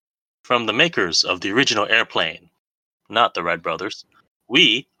from the makers of the original Airplane, not the Wright brothers.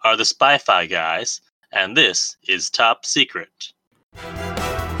 We are the Spy-Fi guys, and this is Top Secret.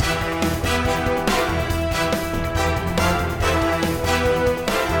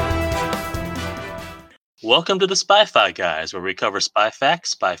 Welcome to the Spy-Fi guys, where we cover spy facts,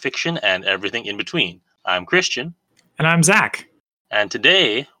 spy fiction, and everything in between. I'm Christian. And I'm Zach. And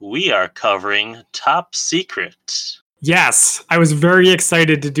today we are covering Top Secret. Yes, I was very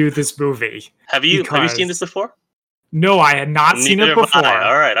excited to do this movie. Have you seen this before? No, I had not seen it before.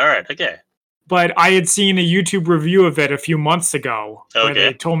 All right, okay. But I had seen a YouTube review of it a few months ago where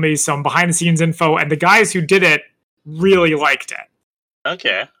they told me some behind-the-scenes info, and the guys who did it really liked it.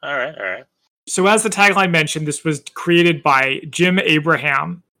 Okay, all right. So as the tagline mentioned, this was created by Jim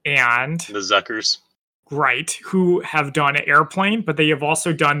Abraham and... the Zuckers. Right, who have done Airplane, but they have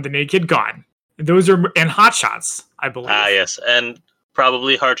also done The Naked Gun. Those are and Hot Shots, I believe. Yes, and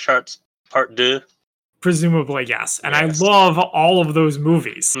probably Hot Shots Part 2. Presumably, yes. And yes. I love all of those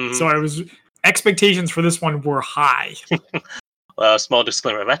movies. Mm-hmm. So expectations for this one were high. Small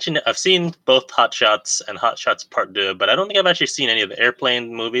disclaimer: I've seen both Hot Shots and Hot Shots Part 2, but I don't think I've actually seen any of the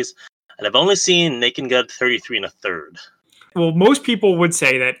Airplane movies, and I've only seen Naked Gun 33 1/3. Well, most people would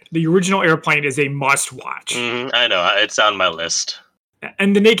say that the original Airplane is a must-watch. Mm-hmm, I know, it's on my list.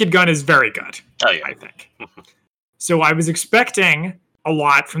 And The Naked Gun is very good, I think. So I was expecting a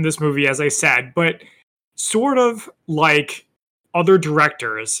lot from this movie, as I said, but sort of like other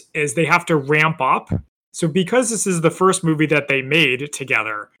directors is they have to ramp up. So because this is the first movie that they made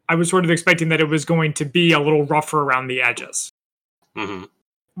together, I was sort of expecting that it was going to be a little rougher around the edges. Mm-hmm.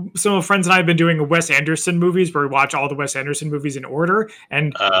 Some of friends and I have been doing Wes Anderson movies where we watch all the Wes Anderson movies in order,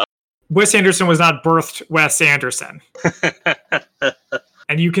 and Wes Anderson was not birthed Wes Anderson.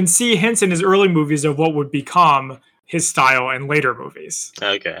 And you can see hints in his early movies of what would become his style in later movies.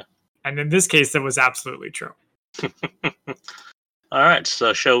 Okay. And in this case, that was absolutely true. All right,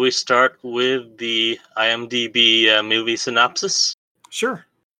 so shall we start with the IMDb movie synopsis? Sure.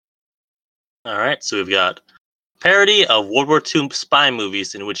 All right, so we've got parody of World War II spy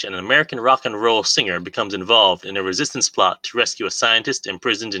movies in which an American rock and roll singer becomes involved in a resistance plot to rescue a scientist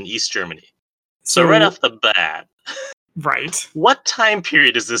imprisoned in East Germany. So right off the bat, right. What time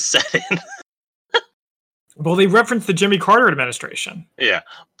period is this set in? Well, they referenced the Jimmy Carter administration. Yeah,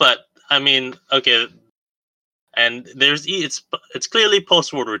 but I mean, okay, and it's clearly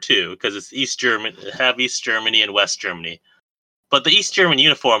post World War II because it's East Germany and West Germany, but the East German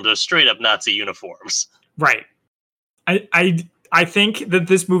uniforms are straight up Nazi uniforms. Right. I think that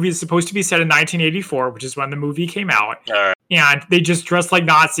this movie is supposed to be set in 1984, which is when the movie came out. All right. And they just dress like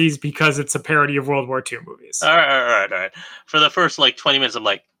Nazis because it's a parody of World War II movies. All right. For the first 20 minutes, I'm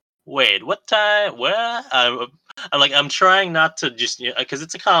like, wait, what time? Where? I'm trying not to just, because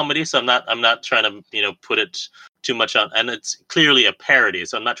it's a comedy, so I'm not trying to, put it too much on, and it's clearly a parody,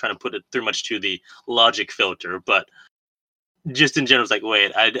 so I'm not trying to put it too much to the logic filter, but just in general, it's like,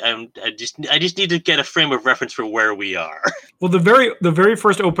 wait, I just need to get a frame of reference for where we are. Well, the very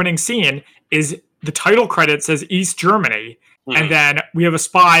first opening scene is the title credit says East Germany, and then we have a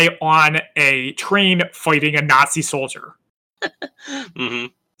spy on a train fighting a Nazi soldier. Mm-hmm.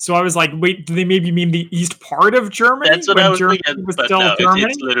 So I was like, wait, do they maybe mean the east part of Germany? That's what I was thinking, but no, Germany?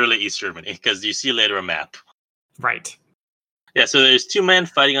 It's literally East Germany, because you see later a map. Right. Yeah, so there's two men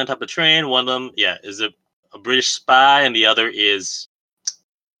fighting on top of a train. One of them, is a British spy, and the other is,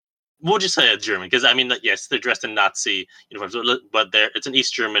 we'll just say a German, because I mean, yes, they're dressed in Nazi uniforms, but it's an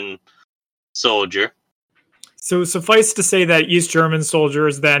East German soldier. So suffice to say that East German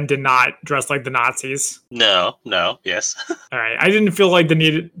soldiers then did not dress like the Nazis. No, yes. All right, I didn't feel like the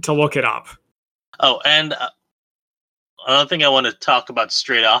need to look it up. Oh, and another thing I want to talk about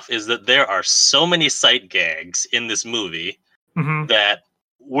straight off is that there are so many sight gags in this movie that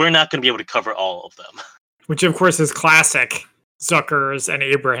we're not going to be able to cover all of them. Which, of course, is classic Zuckers and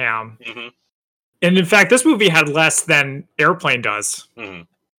Abraham. Mm-hmm. And in fact, this movie had less than Airplane does. Mm-hmm.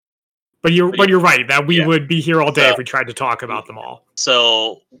 But you're right that we would be here all day if we tried to talk about them all.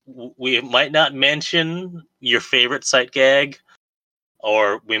 So we might not mention your favorite sight gag,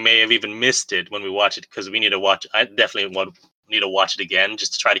 or we may have even missed it when we watch it because we need to watch. I definitely need to watch it again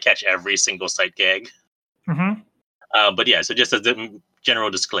just to try to catch every single sight gag. Mm-hmm. But yeah, so just as a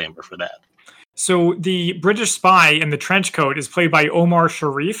general disclaimer for that. So the British spy in the trench coat is played by Omar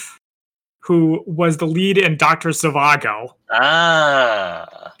Sharif, who was the lead in Dr. Zhivago.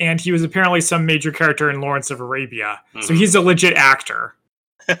 And he was apparently some major character in Lawrence of Arabia. Mm-hmm. So he's a legit actor.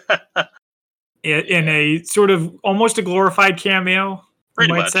 in a sort of almost a glorified cameo, you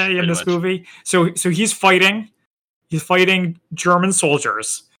might say, in this movie. So he's fighting German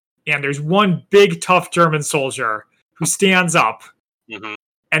soldiers. and there's one big tough German soldier who stands up,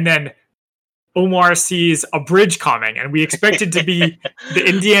 and then Omar sees a bridge coming, and we expect it to be the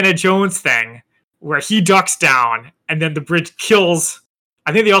Indiana Jones thing where he ducks down and then the bridge kills.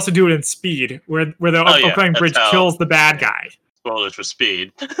 I think they also do it in Speed where the upcoming bridge kills the bad guy. Spoilers for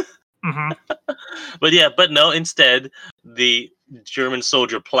Speed. But no, instead the German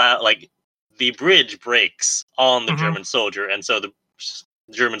soldier the bridge breaks on the German soldier, and so the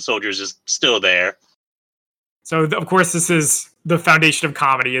German soldier is just still there. So of course this is the foundation of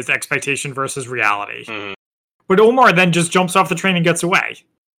comedy, is expectation versus reality. But Omar then just jumps off the train and gets away.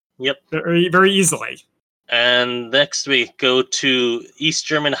 Yep. Very, very easily. And next we go to East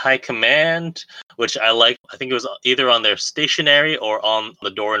German High Command, which I like. I think it was either on their stationery or on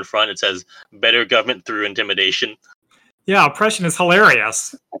the door in front. It says, "Better government through intimidation." Yeah, oppression is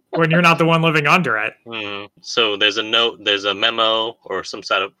hilarious when you're not the one living under it. So there's a note, there's a memo or some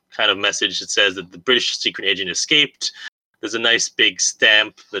sort of kind of message that says that the British secret agent escaped. There's a nice big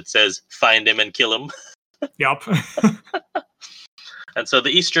stamp that says, "Find him and kill him." Yep. And so the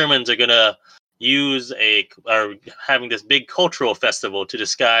East Germans are going to are having this big cultural festival to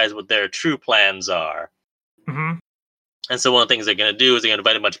disguise what their true plans are. And so one of the things they're going to do is they're going to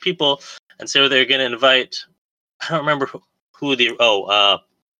invite a bunch of people. And so they're going to invite, I don't remember who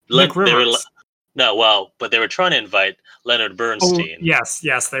Nick Rivers. But they were trying to invite Leonard Bernstein. Oh,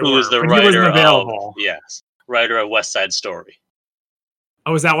 yes, they were. Who was the writer writer of West Side Story.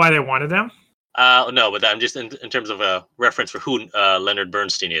 Oh, is that why they wanted him? No, but I'm just in terms of a reference for who Leonard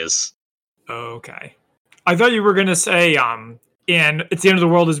Bernstein is. Okay. I thought you were going to say, in It's the End of the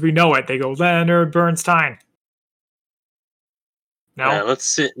World as We Know It, they go, Leonard Bernstein. No? Let's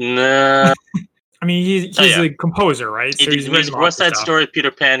see. No. I mean, he's a composer, right? So he's West Side Story,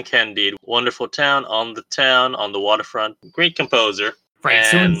 Peter Pan, Candide, Wonderful Town, On the Waterfront. Great composer. Right,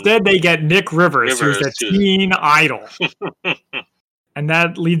 so instead they get Nick Rivers who's a teen idol. And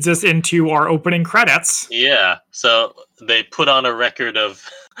that leads us into our opening credits. Yeah, so they put on a record of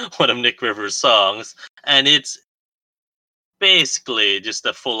one of Nick Rivers' songs, and it's basically just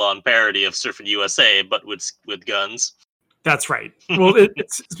a full-on parody of Surfing USA, but with guns. That's right. Well,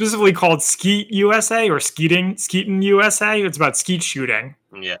 it's specifically called Skeet USA or Skeetin' USA. It's about skeet shooting.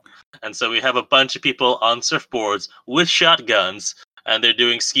 Yeah, and so we have a bunch of people on surfboards with shotguns, and they're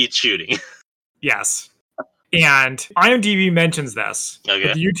doing skeet shooting. Yes. And IMDb mentions this, okay.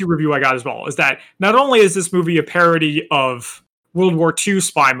 But the YouTube review I got as well, is that not only is this movie a parody of World War II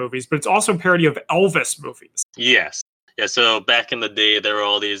spy movies, but it's also a parody of Elvis movies. Yes. Yeah, so back in the day, there were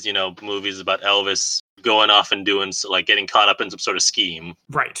all these, movies about Elvis going off and doing, getting caught up in some sort of scheme.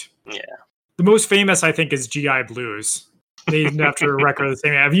 Right. Yeah. The most famous, I think, is G.I. Blues, named after a record of the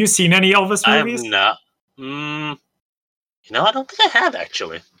same. Have you seen any Elvis movies? I have not. I don't think I have,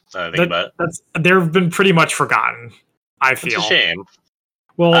 actually. About it. They've been pretty much forgotten, I feel. It's a shame.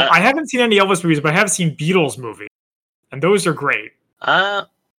 Well, I haven't seen any Elvis movies, but I have seen Beatles movies, and those are great. I've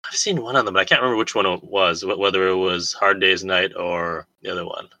seen one of them, but I can't remember which one it was, whether it was Hard Day's Night or the other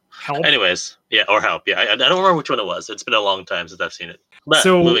one. Help? Anyways, yeah, or Help. Yeah, I don't remember which one it was. It's been a long time since I've seen it. But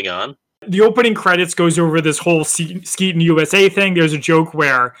moving on. The opening credits goes over this whole Skeetin' USA thing. There's a joke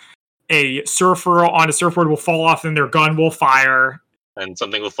where a surfer on a surfboard will fall off and their gun will fire. And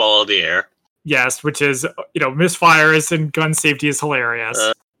something will fall out of the air. Yes, which is, misfires and gun safety is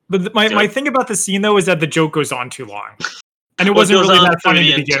hilarious. But my thing about the scene, though, is that the joke goes on too long. And it wasn't really that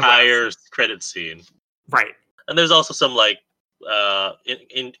funny to begin with. The entire credit scene. Right. And there's also some,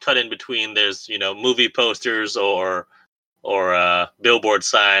 cut in between, there's, movie posters or billboard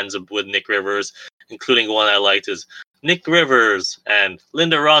signs with Nick Rivers, including one I liked is Nick Rivers and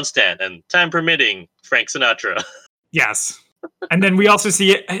Linda Ronstadt and, time permitting, Frank Sinatra. Yes. And then we also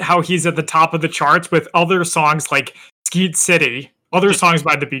see how he's at the top of the charts with other songs like Skeet City, other songs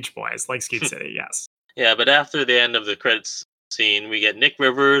by the Beach Boys, like Skeet City, yes. Yeah, but after the end of the credits scene, we get Nick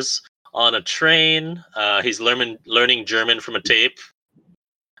Rivers on a train. He's learning German from a tape.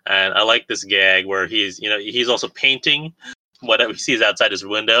 And I like this gag where he's also painting whatever he sees outside his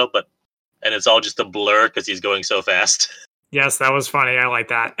window, and it's all just a blur because he's going so fast. Yes, that was funny. I like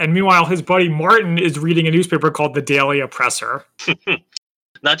that. And meanwhile, his buddy Martin is reading a newspaper called The Daily Oppressor.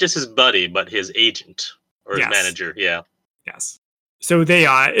 Not just his buddy, but his agent or his manager. Yeah. Yes. So they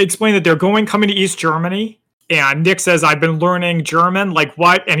explain that they're coming to East Germany. And Nick says, I've been learning German. Like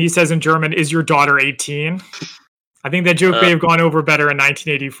what? And he says in German, is your daughter 18? I think that joke may have gone over better in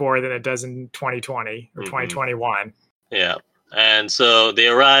 1984 than it does in 2020 or 2021. Yeah. And so they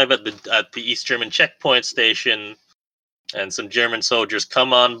arrive at the East German checkpoint station. and some German soldiers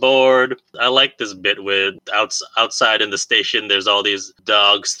come on board. I like this bit with outside in the station. There's all these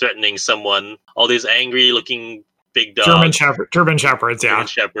dogs threatening someone. All these angry-looking big dogs. German shepherds, yeah. German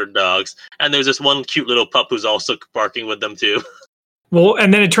shepherd dogs. And there's this one cute little pup who's also barking with them too. Well,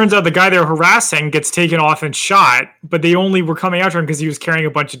 and then it turns out the guy they're harassing gets taken off and shot, but they only were coming after him because he was carrying a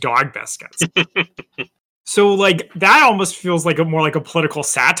bunch of dog biscuits. So, like, that almost feels like more like a political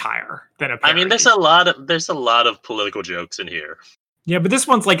satire than a parody. I mean, there's a lot of political jokes in here. Yeah, but this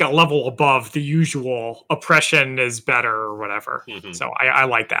one's like a level above the usual oppression is better or whatever. Mm-hmm. So I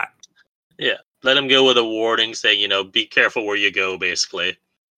like that. Yeah, let him go with a warning saying, be careful where you go, basically.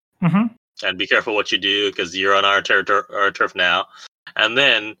 Mm-hmm. And be careful what you do because you're on our turf now. And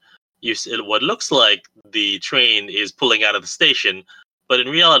then what looks like the train is pulling out of the station, but in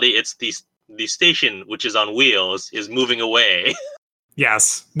reality, it's the station, which is on wheels, is moving away.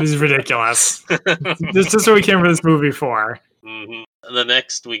 Yes, this is ridiculous. This is what we came for this movie for. Mm-hmm. And the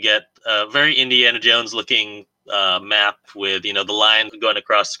next, we get a very Indiana Jones looking map with the line going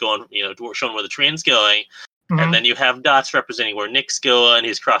across, showing where the train's going. Mm-hmm. And then you have dots representing where Nick's going.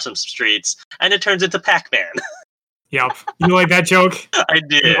 He's crossing some streets, and it turns into Pac-Man. Yep. You like that joke? I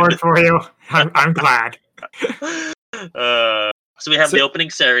did. It worked for you. I'm glad. So we have the opening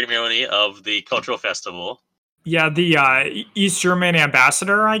ceremony of the cultural festival. Yeah, the East German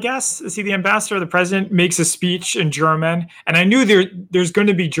ambassador, I guess. Is he the ambassador? The president makes a speech in German. And I knew there's going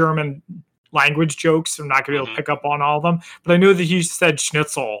to be German language jokes. I'm not going to be able to pick up on all of them. But I know that he said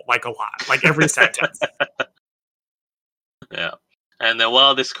schnitzel like a lot, like every sentence. Yeah. And then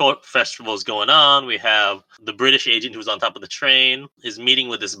while this festival is going on, we have the British agent who's on top of the train is meeting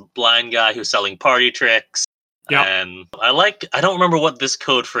with this blind guy who's selling party tricks. Yep. And I don't remember what this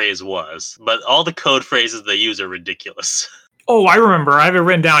code phrase was, but all the code phrases they use are ridiculous. Oh, I remember. I have it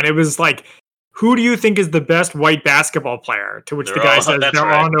written down. It was like, who do you think is the best white basketball player? To which the guy says, there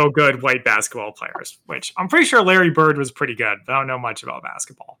are no good white basketball players. Which I'm pretty sure Larry Bird was pretty good, but I don't know much about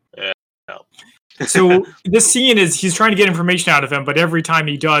basketball. Yeah. No. So this scene is he's trying to get information out of him, but every time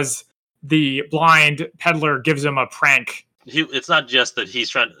he does, the blind peddler gives him a prank. It's not just that he's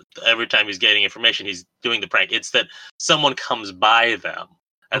trying. Every time he's getting information, he's doing the prank. It's that someone comes by them,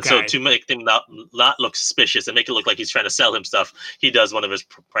 and so to make them not look suspicious and make it look like he's trying to sell him stuff, he does one of his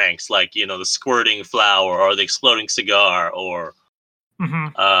pranks, like the squirting flour or the exploding cigar or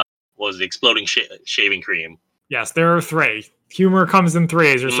what was the exploding shaving cream. Yes, there are three. Humor comes in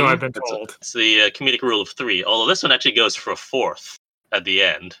threes, or so I've been told. It's the comedic rule of three, although this one actually goes for a fourth at the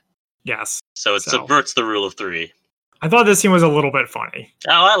end. Yes. So it subverts the rule of three. I thought this scene was a little bit funny.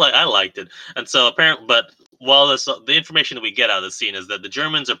 Oh, I liked it. And so apparently, but while the information that we get out of the scene is that the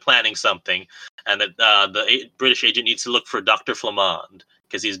Germans are planning something, and that the British agent needs to look for Dr. Flamand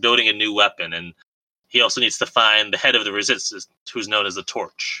because he's building a new weapon, and he also needs to find the head of the resistance, who's known as the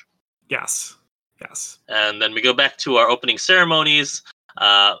Torch. Yes. Yes. And then we go back to our opening ceremonies,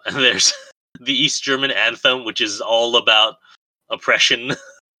 and there's the East German anthem, which is all about oppression.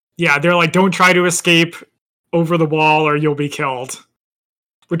 Yeah, they're like, don't try to escape over the wall or you'll be killed.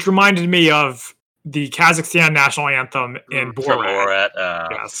 Which reminded me of the Kazakhstan national anthem in Borat. From Borat.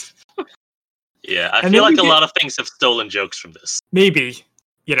 Yes. Yeah, I feel like a lot of things have stolen jokes from this. Maybe,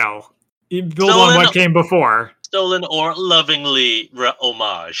 build on what came before. Stolen or lovingly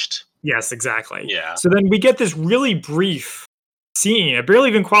homaged. Yes, exactly. Yeah. So then we get this really brief scene. It barely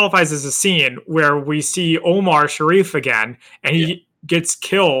even qualifies as a scene where we see Omar Sharif again, and he gets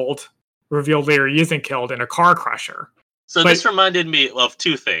killed, revealed later he isn't killed, in a car crusher. So this reminded me of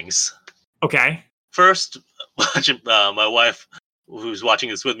two things. Okay. First, my wife, who's watching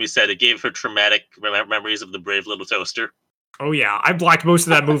this with me, said it gave her traumatic memories of The Brave Little Toaster. Oh, yeah. I blacked most of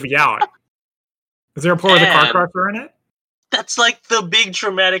that movie out. Is there a part with the car crusher in it? That's like the big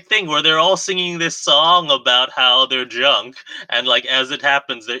traumatic thing where they're all singing this song about how they're junk. And like, as it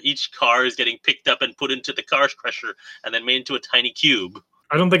happens, each car is getting picked up and put into the car crusher and then made into a tiny cube.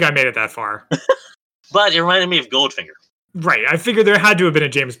 I don't think I made it that far. But it reminded me of Goldfinger. Right. I figured there had to have been a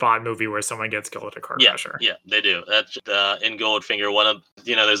James Bond movie where someone gets killed at a car crusher. Yeah, they do. That's in Goldfinger.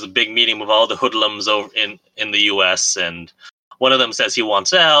 There's a big meeting with all the hoodlums over in the U.S. and one of them says he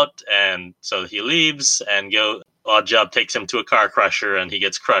wants out, and so he leaves and Odd Job takes him to a car crusher and he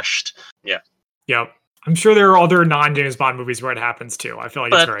gets crushed. Yeah. Yep. I'm sure there are other non-James Bond movies where it happens too. I feel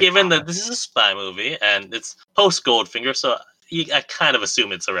like it's very given common. that this is a spy movie and it's post Goldfinger, so I kind of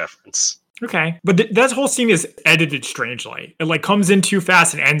assume it's a reference. Okay. But that whole scene is edited strangely. It comes in too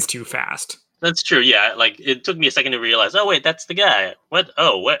fast and ends too fast. That's true, yeah. It took me a second to realize, oh wait, that's the guy. What?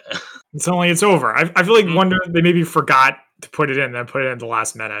 Oh, what? It's over. I feel like wonder they maybe forgot to put it in, then put it in the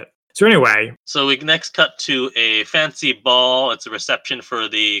last minute. So anyway, So we next cut to a fancy ball. It's a reception for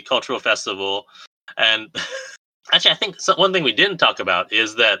the cultural festival, and actually, I think one thing we didn't talk about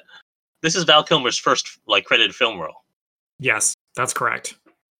is that this is Val Kilmer's first like credited film role. yes, that's correct.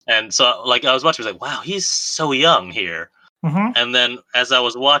 And so, like, I was watching, I was like, "Wow, he's so young here." Mm-hmm. And then, as I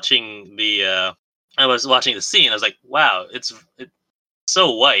was watching the scene, I was like, "Wow, it's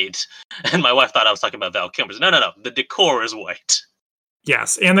so white." And my wife thought I was talking about Val Kilmer. No. The decor is white.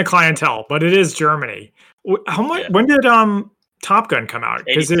 Yes, and the clientele, but it is Germany. How much? Yeah. When did Top Gun come out?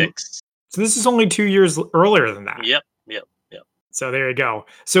 86. So this is only 2 years earlier than that. Yep. So there you go.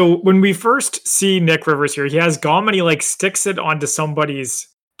 So when we first see Nick Rivers here, he has gum and he like sticks it onto somebody's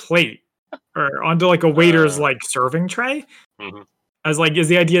plate or onto like a waiter's like serving tray. Mm-hmm. As like, is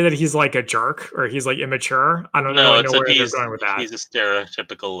the idea that he's like a jerk or he's like immature? I don't really know where they're going with that. He's a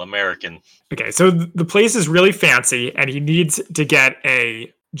stereotypical American. Okay, so the place is really fancy and he needs to get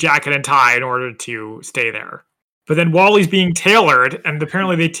a jacket and tie in order to stay there. But then Wally's being tailored, and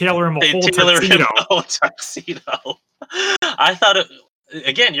apparently they tailor him a whole tuxedo. I thought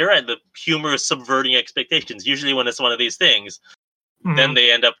again, you're right. The humor is subverting expectations. Usually, when it's one of these things, then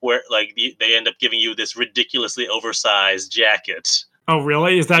they end up giving you this ridiculously oversized jacket. Oh,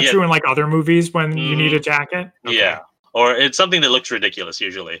 really? Is that true in like other movies when you need a jacket? Okay. Yeah, or it's something that looks ridiculous.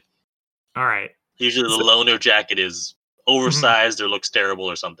 Usually, all right. Usually, the loner jacket is oversized or looks terrible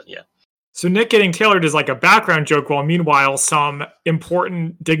or something. Yeah. So Nick getting tailored is like a background joke, while meanwhile some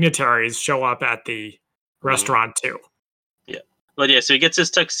important dignitaries show up at the restaurant too. Yeah. But yeah, so he gets his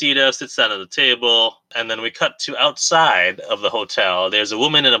tuxedo, sits down at the table, and then we cut to outside of the hotel. There's a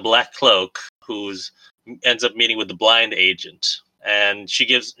woman in a black cloak who ends up meeting with the blind agent. And she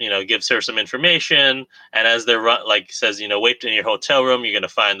gives her some information, and as they're says, wait in your hotel room, you need to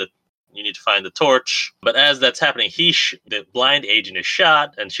find the torch. But as that's happening, the blind agent is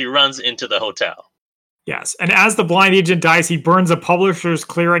shot, and she runs into the hotel. Yes, and as the blind agent dies, he burns a Publishers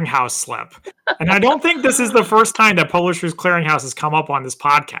Clearinghouse slip. And I don't think this is the first time that Publishers Clearinghouse has come up on this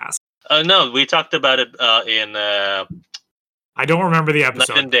podcast. No, we talked about it in... I don't remember the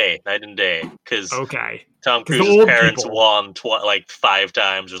episode. Night and Day. Because Tom the Cruise's parents won 5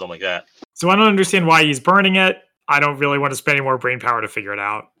 times or something like that. So I don't understand why he's burning it. I don't really want to spend any more brain power to figure it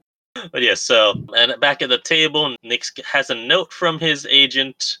out. But yeah, and back at the table, Nick has a note from his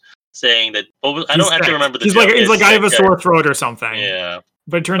agent saying that I don't actually remember the joke. He's like I have a sore throat or something. Yeah.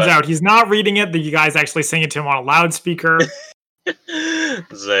 But it turns out he's not reading it. The guy's actually saying it to him on a loudspeaker.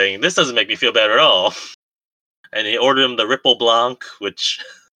 Saying, this doesn't make me feel better at all. And he ordered him the Ripple Blanc, which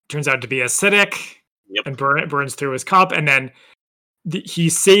turns out to be acidic. Yep. And burns through his cup. And then he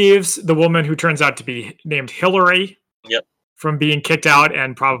saves the woman who turns out to be named Hillary. Yep. From being kicked out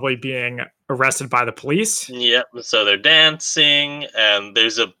and probably being arrested by the police. Yep. So they're dancing, and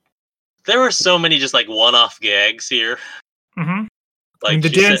there were so many just like one-off gags here. Mm-hmm. Like the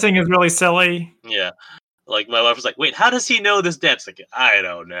dancing is really silly. Yeah. Like my wife was like, "Wait, how does he know this dance?" Like, I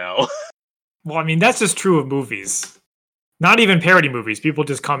don't know. Well, I mean, that's just true of movies. Not even parody movies. People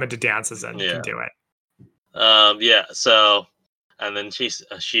just come into dances and can do it. Yeah. So. And then she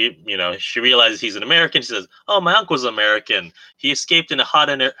realizes he's an American. She says, "Oh, my uncle's American. He escaped in a hot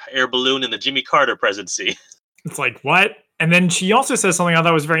air balloon in the Jimmy Carter presidency." It's like, what? And then she also says something I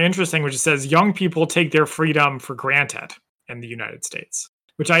thought was very interesting, which says, young people take their freedom for granted in the United States,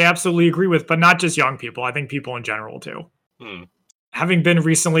 which I absolutely agree with, but not just young people. I think people in general, too. Having been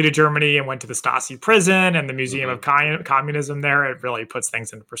recently to Germany and went to the Stasi prison and the Museum of Communism there, it really puts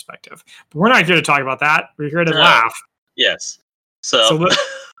things into perspective. But we're not here to talk about that. We're here to laugh. Yes. So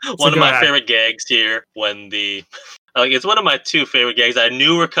one of my favorite gags here when it's one of my 2 favorite gags I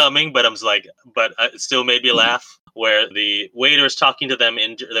knew were coming, but it still made me laugh, where the waiter is talking to them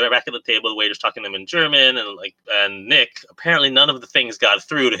they're back at the table, the waiter's talking to them in German, and Nick, apparently none of the things got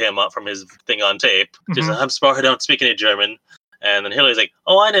through to him from his thing on tape. Just, I'm sorry, I don't speak any German. And then Hillary's like,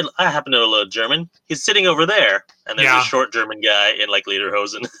 "Oh, I happen to know a little German. He's sitting over there." And there's a short German guy in like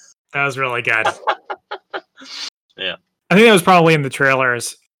lederhosen. That was really good. Yeah. I think that was probably in the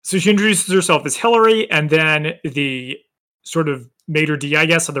trailers. So she introduces herself as Hillary, and then the sort of maitre d', I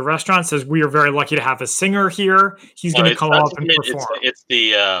guess, of the restaurant says, "We are very lucky to have a singer here. He's going to come up and perform." It's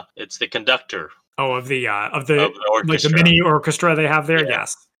the conductor. Oh, of the orchestra. The mini orchestra they have there. Yeah.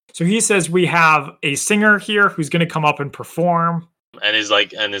 Yes. So he says, "We have a singer here who's going to come up and perform." And it's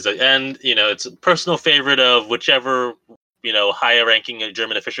a personal favorite of whichever higher ranking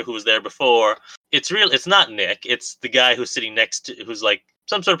German official who was there before. It's not Nick. It's the guy who's sitting next to, who's like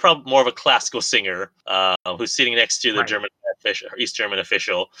some sort of probably more of a classical singer, who's sitting next to the German official, East German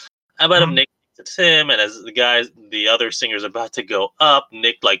official. How about if Nick It's him, and as the other singer's about to go up,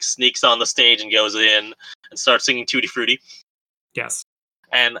 Nick like sneaks on the stage and goes in and starts singing Tutti Frutti. Yes.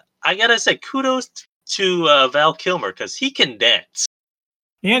 And I gotta say, kudos to Val Kilmer because he can dance.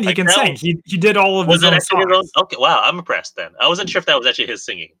 And he Like, can that sing. He did all of Was his that own actually his own? songs. Okay, wow, I'm impressed then. I wasn't sure if that was actually his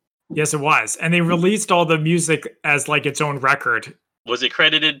singing. Yes, it was. And they released all the music as like its own record. Was it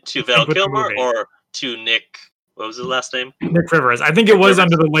credited to I Val think with the Kilmer movie. or to Nick? What was his last name? Nick Rivers. I think it Nick was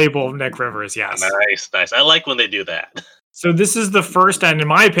Rivers. under the label of Nick Rivers, yes. Nice. I like when they do that. So this is the first and, in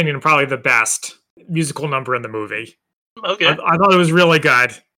my opinion, probably the best musical number in the movie. Okay. I thought it was really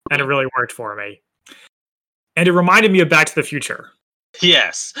good, and it really worked for me. And it reminded me of Back to the Future.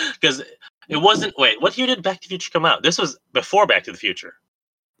 Yes, because it wasn't. Wait, what year did Back to the Future come out? This was before Back to the Future.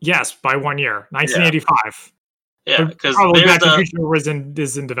 Yes, by 1 year, 1985. Yeah, because probably Back to the Future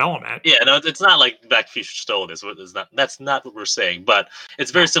is in development. Yeah, no, it's not like Back to the Future stole this. That's not what we're saying, but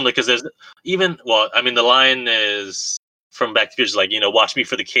it's very similar because there's the line is from Back to the Future is like, watch me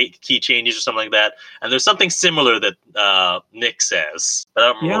for the key changes or something like that. And there's something similar that Nick says. But I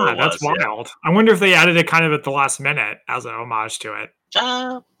don't remember what it that's was. wild. Yeah. I wonder if they added it kind of at the last minute as an homage to it.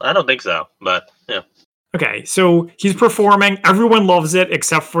 I don't think so, but yeah. Okay, so he's performing. Everyone loves it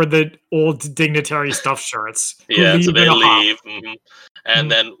except for the old dignitary stuffed shirts. Yeah, so they leave. Mm-hmm. And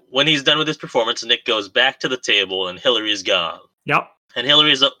then when he's done with his performance, Nick goes back to the table and Hillary's gone. Yep. And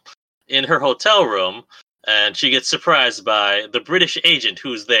Hillary's up in her hotel room and she gets surprised by the British agent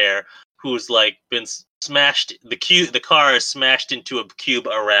who's there, who's like been smashed. The car is smashed into a cube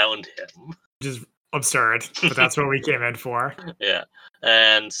around him. Which is absurd, but that's what we came in for. Yeah.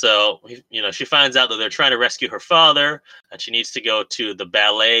 And so, she finds out that they're trying to rescue her father, and she needs to go to the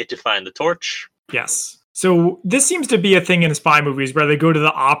ballet to find the torch. Yes. So this seems to be a thing in spy movies where they go to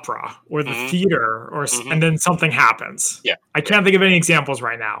the opera or the theater, and then something happens. Yeah. I can't think of any examples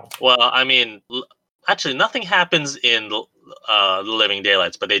right now. Well, I mean, actually, nothing happens in the Living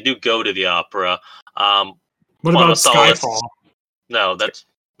Daylights, but they do go to the opera. What about Skyfall? No, that's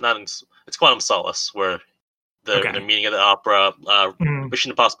not. It's Quantum Solace, where the meeting of the opera,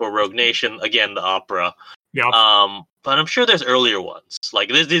 Mission Impossible: Rogue Nation, again the opera. Yep. But I'm sure there's earlier ones. Like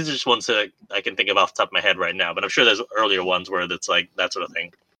these are just ones that I can think of off the top of my head right now. But I'm sure there's earlier ones where it's like that sort of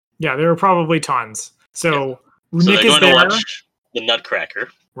thing. Yeah, there are probably tons. So Nick is going there. To watch the Nutcracker.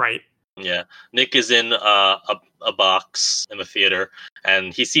 Right. Yeah, Nick is in a box in the theater,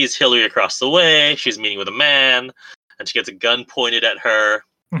 and he sees Hillary across the way. She's meeting with a man, and she gets a gun pointed at her.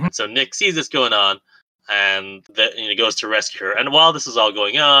 Mm-hmm. So Nick sees this going on, and goes to rescue her. And while this is all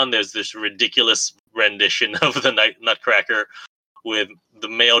going on, there's this ridiculous rendition of the Nutcracker with the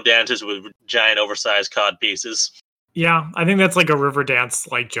male dancers with giant oversized cod pieces. Yeah, I think that's like a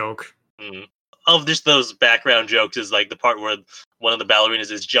Riverdance like joke. Mm. Of just those background jokes is like the part where one of the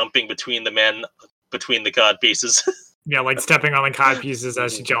ballerinas is jumping between the cod pieces. Yeah, like stepping on the cod pieces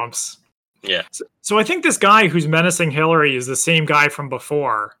as she jumps. Yeah. So I think this guy who's menacing Hillary is the same guy from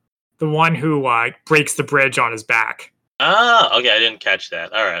before. The one who breaks the bridge on his back. Ah, okay, I didn't catch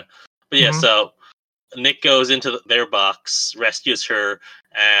that. All right. But yeah, so Nick goes into their box, rescues her,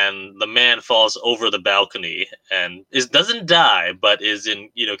 and the man falls over the balcony and doesn't die, but is in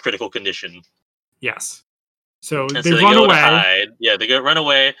critical condition. Yes. So and they run away. Hide. Yeah, they run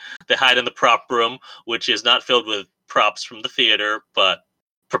away. They hide in the prop room, which is not filled with props from the theater, but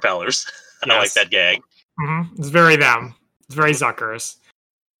propellers. Yes. I like that gag. Mm-hmm. It's very them. It's very Zuckers.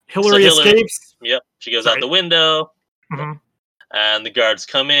 Hillary escapes. Yep. She goes out the window. Mm-hmm. And the guards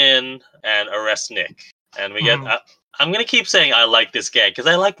come in and arrest Nick. And we get... I'm going to keep saying I like this gag, because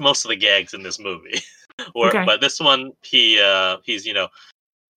I like most of the gags in this movie. But this one, he's got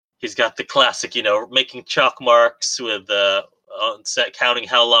the classic, making chalk marks with on set, counting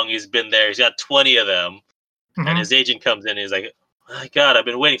how long he's been there. He's got 20 of them. Mm-hmm. And his agent comes in and he's like, my God, I've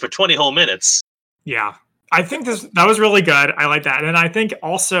been waiting for 20 whole minutes. Yeah. I think that was really good. I like that. And I think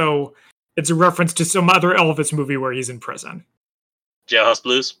also it's a reference to some other Elvis movie where he's in prison. Jailhouse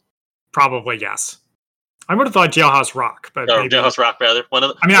Blues? Probably, yes. I would have thought Jailhouse Rock, but maybe... Jailhouse Rock, rather. I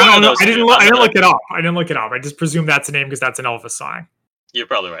don't know. I didn't look it up. I just presume that's the name because that's an Elvis song. You're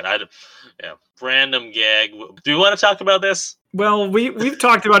probably right. Random gag. Do we want to talk about this? Well, we've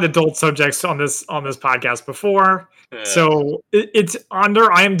talked about adult subjects on this podcast before. Yeah. So it's under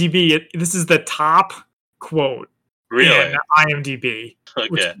IMDb. This is the top quote in IMDb,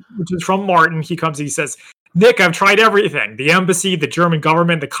 which is from Martin. He says, Nick, I've tried everything. The embassy, the German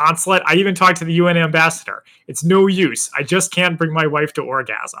government, the consulate. I even talked to the UN ambassador. It's no use. I just can't bring my wife to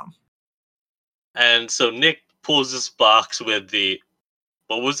orgasm. And so Nick pulls this box with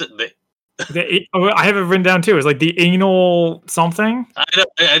what was it? I have it written down too. It's like the anal something.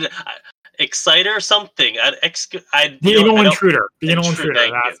 Exciter something. The anal intruder. The anal intruder.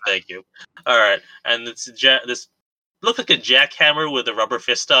 Thank you. All right, and this looked like a jackhammer with a rubber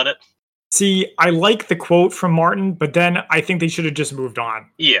fist on it. See, I like the quote from Martin, but then I think they should have just moved on.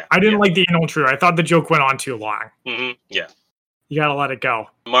 Yeah, I didn't like the anal intruder. I thought the joke went on too long. Yeah, you gotta let it go.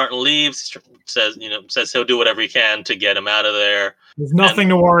 Martin leaves. Says he'll do whatever he can to get him out of there. There's nothing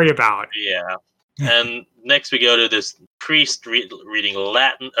to worry about. Yeah. And next we go to this priest reading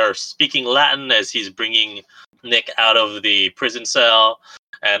Latin or speaking Latin as he's bringing Nick out of the prison cell.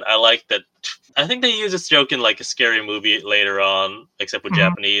 And I like that. I think they use this joke in like a scary movie later on, except with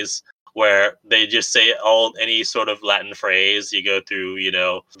Japanese, where they just say any sort of Latin phrase. You go through,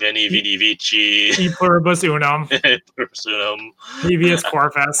 Veni Vidi Vici, E pluribus unum, pluribus unum, habeas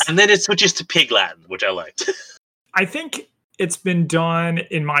corpus, and then it switches to pig Latin, which I liked. I think it's been done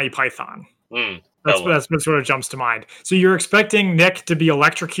in Monty Python. That's what sort of jumps to mind. So you're expecting Nick to be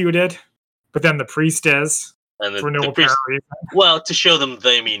electrocuted, but then the priest is, and for no apparent reason. Well, to show them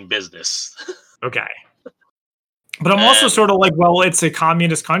they mean business. Okay. But I'm also sort of like, well, it's a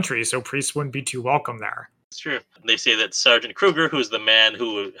communist country, so priests wouldn't be too welcome there. It's true. They say that Sergeant Kruger, who's the man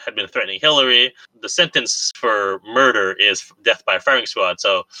who had been threatening Hillary, the sentence for murder is death by firing squad.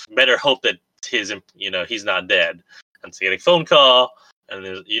 So better hope that he's not dead. And so you get a phone call.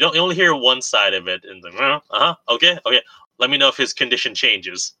 And you only hear one side of it, and okay. Let me know if his condition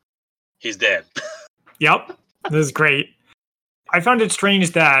changes. He's dead. Yep, this is great. I found it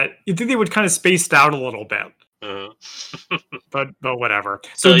strange that you think they would kind of spaced out a little bit, but whatever.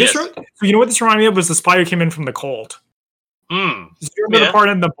 So you know what this reminded me of was the spy who came in from the cold. Do you remember the part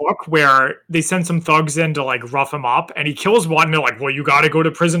in the book where they send some thugs in to like rough him up, and he kills one, and they're like, "Well, you got to go to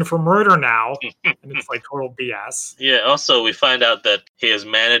prison for murder now," and it's like total BS. Yeah. Also, we find out that his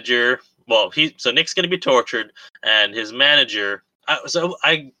manager, so Nick's going to be tortured, and his manager.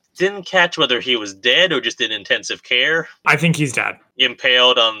 I didn't catch whether he was dead or just in intensive care. I think he's dead.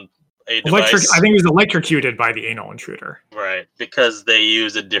 Impaled on a device. I think he was electrocuted by the anal intruder. Right, because they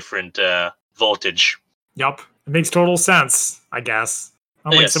use a different voltage. Yep. It makes total sense, I guess.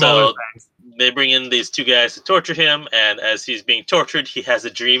 Unlike some other things. They bring in these two guys to torture him, and as he's being tortured, he has a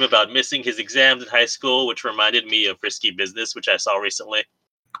dream about missing his exams in high school, which reminded me of Risky Business, which I saw recently.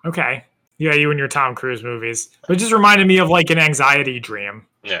 Okay. Yeah, you and your Tom Cruise movies. It just reminded me of like an anxiety dream.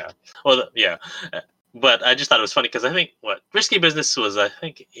 Yeah. Well, yeah. But I just thought it was funny because I think Risky Business was,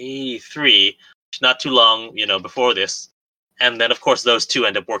 83, not too long, before this. And then, of course, those two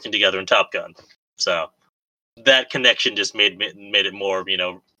end up working together in Top Gun. So that connection just made it more,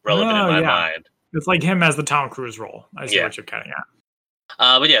 relevant in my mind. It's like him as the Tom Cruise role. I see what you're getting at.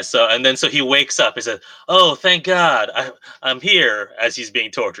 But yeah, so he wakes up. He says, "Oh, thank God, I'm here," as he's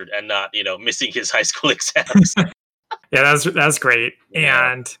being tortured and not, missing his high school exams. Yeah, that's great.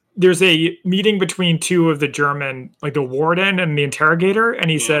 Yeah. And there's a meeting between two of the German, like the warden and the interrogator,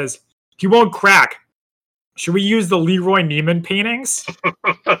 and he says, "He won't crack. Should we use the Leroy Neiman paintings?"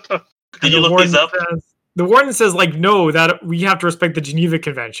 Did you look these up? The warden says, like, no, that we have to respect the Geneva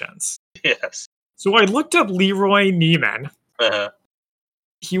Conventions. Yes. So I looked up Leroy Neiman.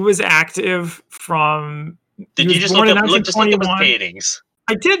 He was active from. Did you just look up his paintings?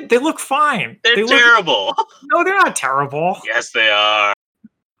 I did. They look fine. They're terrible. No, they're not terrible. Yes, they are.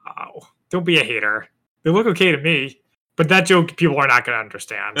 Oh, don't be a hater. They look okay to me, but that joke people are not going to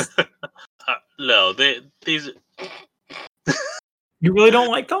understand. No, these. You really don't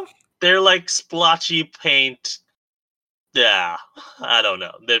like them? They're like splotchy paint. Yeah, I don't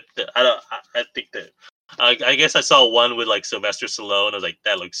know. I think that. I guess I saw one with like Sylvester Stallone, and I was like,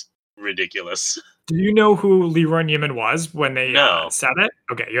 that looks ridiculous. Do you know who Leroy Neiman was when they said it?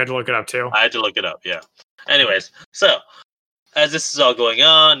 Okay, you had to look it up too. I had to look it up. Yeah. Anyways, so as this is all going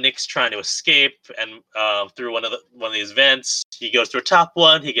on, Nick's trying to escape, and through one of these vents, he goes through a top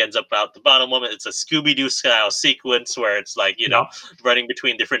one. He ends up out the bottom one. It's a Scooby-Doo style sequence where it's like running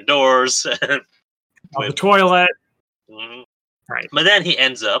between different doors. The toilet. Mm-hmm. Right. But then he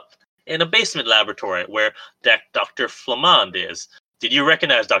ends up in a basement laboratory where Dr. Flamand is. Did you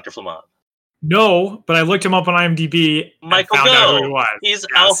recognize Dr. Flamand? No, but I looked him up on IMDb and found out who he was. He's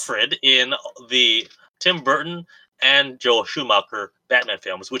Alfred in the Tim Burton and Joel Schumacher Batman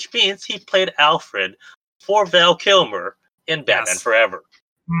films, which means he played Alfred for Val Kilmer in Batman Forever.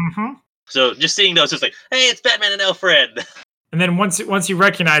 Mm-hmm. So just seeing those, it's like, hey, it's Batman and Alfred. And then once you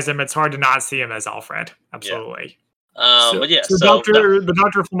recognize him, it's hard to not see him as Alfred. Absolutely. Yeah. The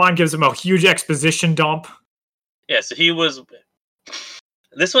Dr. Flamand gives him a huge exposition dump. Yeah, so he was.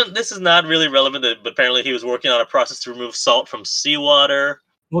 This is not really relevant, but apparently he was working on a process to remove salt from seawater.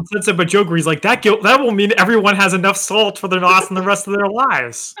 Well, it sets up a joke where he's like, that will mean everyone has enough salt for their loss and the rest of their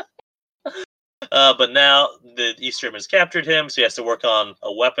lives. But now the Eastern has captured him, so he has to work on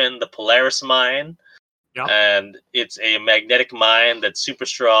a weapon, the Polaris mine. Yep. And it's a magnetic mine that's super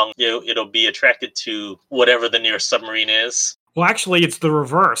strong. It'll be attracted to whatever the nearest submarine is. Well, actually, it's the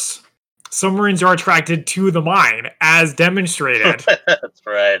reverse. Submarines are attracted to the mine, as demonstrated. That's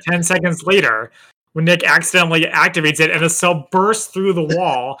right. 10 seconds later, when Nick accidentally activates it and a sub bursts through the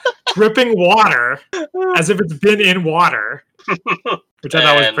wall, dripping water as if it's been in water, which I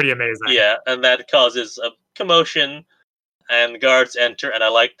thought was pretty amazing. Yeah, and that causes a commotion, and the guards enter, and I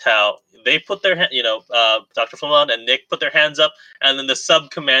liked how they put their Dr. Flamand and Nick put their hands up, and then the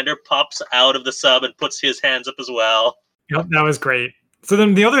sub commander pops out of the sub and puts his hands up as well. Yep, that was great. So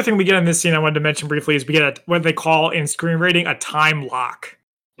then the other thing we get in this scene I wanted to mention briefly is we get what they call in screenwriting a time lock.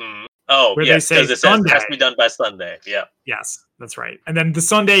 Oh, yes, because it says it has to be done by Sunday. Yeah. Yes, that's right. And then the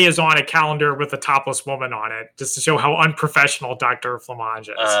Sunday is on a calendar with a topless woman on it, just to show how unprofessional Dr. Flamand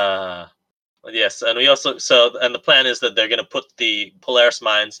is. Yes, and the plan is that they're going to put the Polaris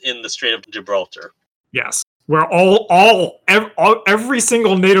mines in the Strait of Gibraltar. Yes, where every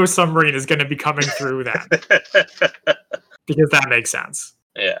single NATO submarine is going to be coming through that. Because that makes sense.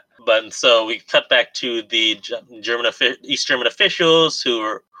 Yeah, but so we cut back to the East German officials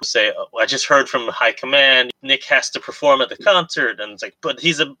who say, "Oh, I just heard from High Command. Nick has to perform at the concert," and it's like, "But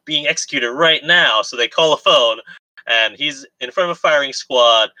he's being executed right now." So they call a phone, and he's in front of a firing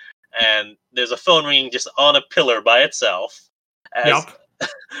squad, and there's a phone ringing just on a pillar by itself.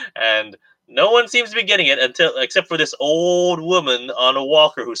 And no one seems to be getting it except for this old woman on a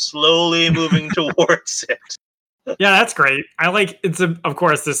walker who's slowly moving towards it. Yeah, that's great. I like of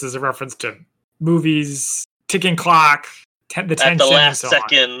course, this is a reference to movies, ticking clock, the tension. At the last and so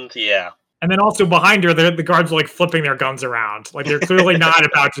second, on. Yeah. And then also behind her, the guards are like flipping their guns around. Like they're clearly not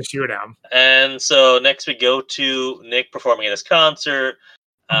about to shoot him. And so next we go to Nick performing at his concert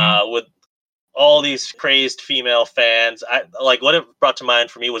with all these crazed female fans. What it brought to mind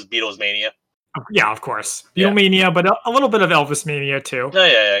for me was Beatles Mania. Yeah, of course. Beatlemania, but a little bit of Elvis Mania too. Oh,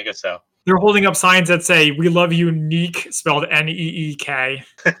 yeah, I guess so. They're holding up signs that say, "We love you, Neek," spelled Neek. And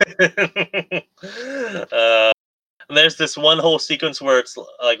there's this one whole sequence where it's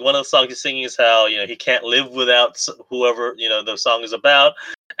like one of the songs he's singing is how, he can't live without whoever, the song is about.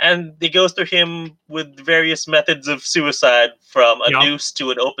 And it goes through him with various methods of suicide, from a noose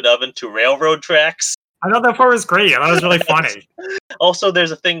to an open oven to railroad tracks. I thought that part was great. That was really funny. Also, there's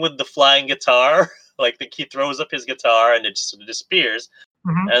a thing with the flying guitar. Like he throws up his guitar and it just disappears.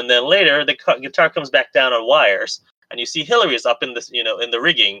 And then later, the guitar comes back down on wires, and you see Hillary's up in this, in the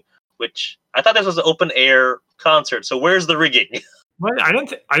rigging. Which I thought this was an open air concert. So where's the rigging? Well, I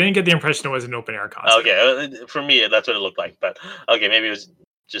didn't get the impression it was an open air concert. Okay, for me that's what it looked like. But okay, maybe it was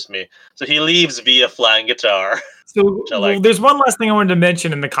just me. So he leaves via flying guitar. So there's one last thing I wanted to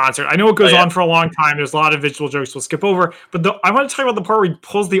mention in the concert. I know it goes on for a long time. There's a lot of visual jokes we'll skip over, but I want to talk about the part where he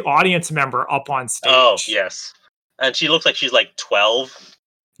pulls the audience member up on stage. Oh yes. And she looks like she's like 12.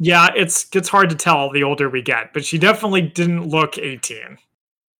 Yeah, it gets hard to tell the older we get, but she definitely didn't look 18.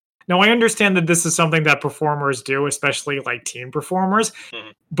 Now, I understand that this is something that performers do, especially like teen performers,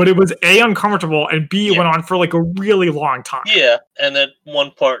 but it was A, uncomfortable, and B, it went on for like a really long time. Yeah, and then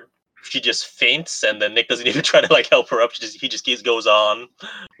one part, she just faints, and then Nick doesn't even try to like help her up. He just goes on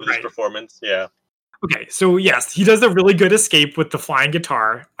with his performance. Yeah. Okay, so yes, he does a really good escape with the flying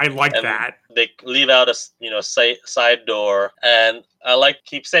guitar. I like that. They leave out a side door, and I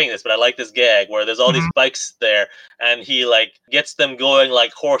keep saying this, but I like this gag where there's all these bikes there, and he like gets them going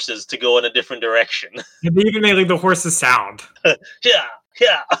like horses to go in a different direction. And they even made like the horses sound. Yeah.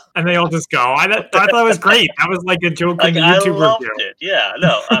 And they all just go. I thought that was great. That was like a joke in the YouTube I loved review. It. Yeah,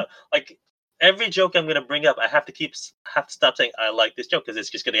 no, like every joke I'm gonna bring up, I have to stop saying I like this joke because it's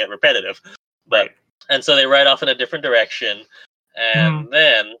just gonna get repetitive. But and so they ride off in a different direction, and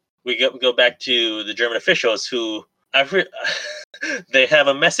then we go back to the German officials who they have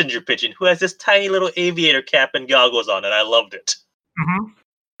a messenger pigeon who has this tiny little aviator cap and goggles on, and I loved it.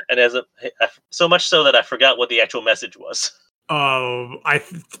 And so much so that I forgot what the actual message was. I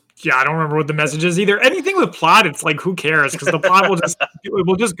don't remember what the message is either. Anything with plot, it's like, who cares? Because the plot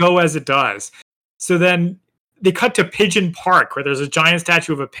will just go as it does. So then they cut to Pigeon Park, where there's a giant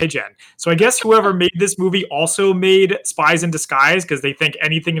statue of a pigeon. So I guess whoever made this movie also made Spies in Disguise, because they think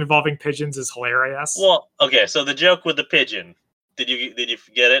anything involving pigeons is hilarious. Well, okay, so the joke with the pigeon, did you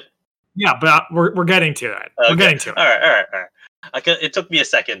get it? Yeah, but we're getting to it. Okay. We're getting to it. All right. It took me a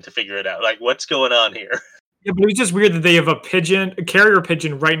second to figure it out. Like, what's going on here? Yeah, but it's just weird that they have a carrier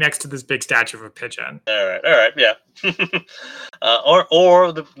pigeon right next to this big statue of a pigeon. All right, yeah.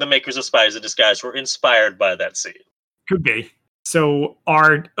 Or the makers of Spies in Disguise were inspired by that scene. Could be. So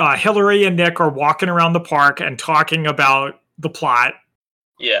our Hillary and Nick are walking around the park and talking about the plot.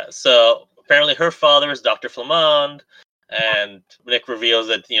 Yeah, so apparently her father is Dr. Flamand, and Nick reveals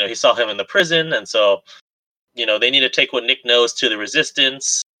that, he saw him in the prison, and so, they need to take what Nick knows to the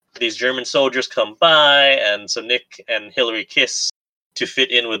resistance. These German soldiers come by, and so Nick and Hillary kiss to fit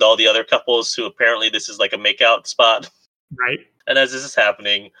in with all the other couples who apparently this is like a makeout spot. Right. And as this is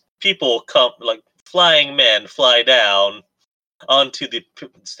happening, people come, like flying men fly down onto the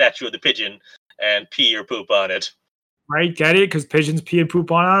statue of the pigeon and pee or poop on it. Right, get it? Because pigeons pee and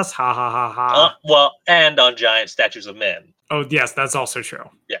poop on us? Ha ha ha ha. Well, and on giant statues of men. Oh, yes, that's also true.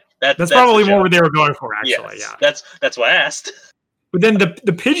 Yeah, that's probably more what they were going for, actually. Yes, yeah, that's why I asked. But then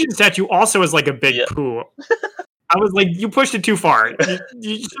the pigeon statue also is like a big poo. I was like, you pushed it too far.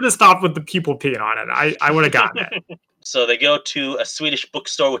 You should have stopped with the people peeing on it. I would have gotten it. So they go to a Swedish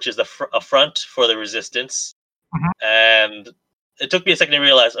bookstore, which is a front for the resistance. Mm-hmm. And it took me a second to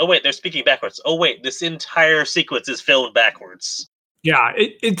realize, oh, wait, they're speaking backwards. Oh, wait, this entire sequence is filmed backwards. Yeah,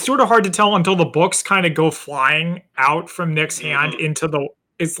 it's sort of hard to tell until the books kind of go flying out from Nick's hand into the...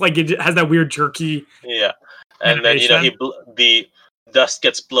 It's like it has that weird jerky... Yeah, and animation. Then, the dust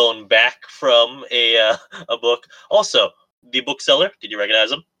gets blown back from a book. Also, the bookseller, did you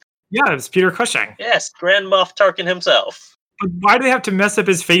recognize him? Yeah, it's Peter Cushing. Yes, Grand Moff Tarkin himself. But why do they have to mess up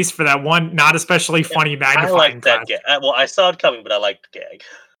his face for that one not especially funny magnifying I like that gag. Well, I saw it coming, but I liked the gag.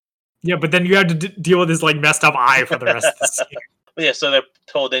 Yeah, but then you have to deal with his like messed up eye for the rest of the scene. Yeah, so they're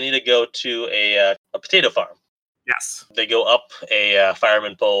told they need to go to a potato farm. Yes. They go up a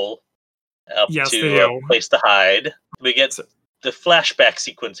fireman pole up to a place to hide. We get the flashback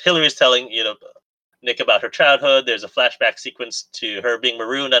sequence. Hillary's telling, Nick about her childhood. There's a flashback sequence to her being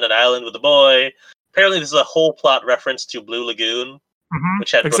marooned on an island with a boy. Apparently, this is a whole plot reference to Blue Lagoon,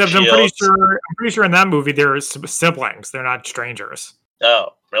 which had Except I'm pretty sure in that movie they're siblings. They're not strangers.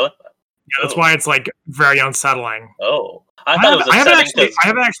 Oh, really? Yeah, that's why it's like very unsettling. Oh, I thought it was unsettling. I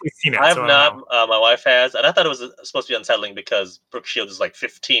haven't actually seen it. I have not. My wife has, and I thought it was supposed to be unsettling because Brooke Shields is like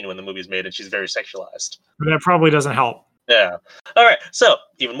 15 when the movie's made, and she's very sexualized. But that probably doesn't help. Yeah. All right. So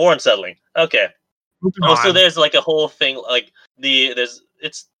even more unsettling. Okay. So there's like a whole thing like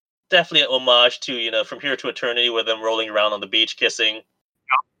it's definitely an homage to From Here to Eternity with them rolling around on the beach kissing.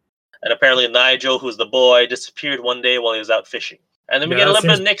 Yeah. And apparently Nigel, who's the boy, disappeared one day while he was out fishing. And then we get a little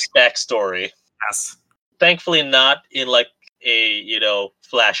bit of Nick's backstory. Yes. Thankfully not in like a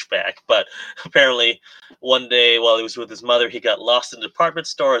flashback, but apparently one day while he was with his mother, he got lost in the department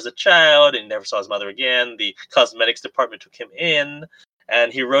store as a child and never saw his mother again. The cosmetics department took him in,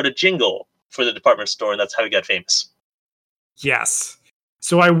 and he wrote a jingle for the department store, and that's how he got famous. Yes.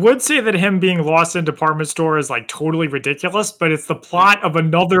 So I would say that him being lost in a department store is like totally ridiculous, but it's the plot of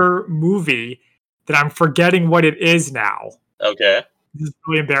another movie that I'm forgetting what it is now. Okay. This is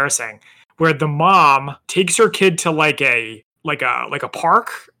really embarrassing. Where the mom takes her kid to like a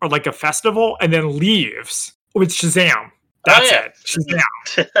park or like a festival and then leaves with Shazam. That's it.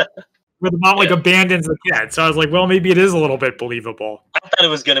 Shazam. Where the mom abandons the kid. So I was like, well, maybe it is a little bit believable. I thought it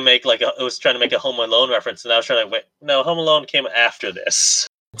was gonna make it was trying to make a Home Alone reference, and I was trying to wait. No, Home Alone came after this.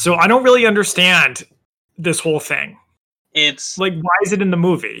 So I don't really understand this whole thing. It's like, why is it in the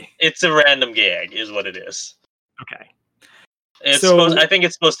movie? It's a random gag, is what it is. Okay. I think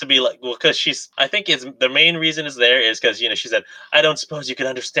it's supposed to be like, well, because I think it's the main reason is there is because she said, I don't suppose you can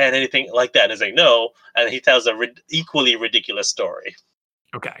understand anything like that, and he's like, no, and he tells a equally ridiculous story.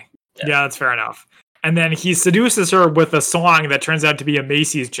 Okay, yeah, that's fair enough. And then he seduces her with a song that turns out to be a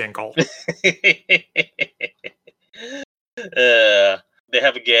Macy's jingle. They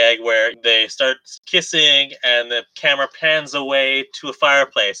have a gag where they start kissing, and the camera pans away to a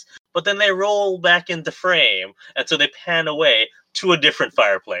fireplace. But then they roll back into frame, and so they pan away to a different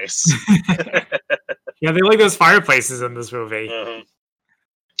fireplace. Yeah, they like those fireplaces in this movie. Mm-hmm.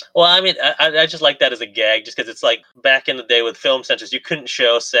 Well, I mean, I just like that as a gag, just because it's like back in the day with film censors, you couldn't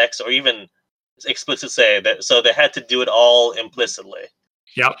show sex or even explicit say that, so they had to do it all implicitly.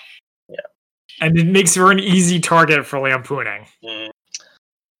 Yep. Yeah. And it makes her an easy target for lampooning. Mm.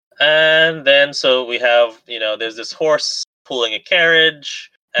 And then, so we have, there's this horse pulling a carriage.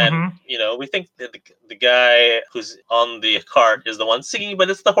 And, we think that the guy who's on the cart is the one singing, but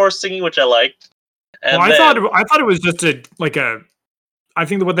it's the horse singing, which I liked. And well, I thought it was just I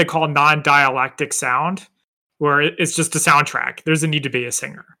think what they call non-dialectic sound, where it's just a soundtrack. There's a need to be a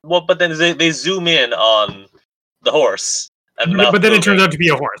singer. Well, but then they zoom in on the horse. And but then it turns out to be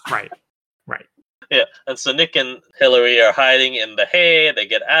a horse, right? Right. Yeah, and so Nick and Hillary are hiding in the hay. They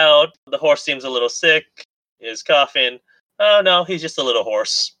get out. The horse seems a little sick. Is coughing. Oh, no, he's just a little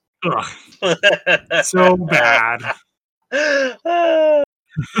horse. Ugh. So bad. You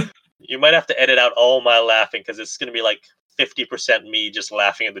might have to edit out all my laughing because it's going to be like 50% me just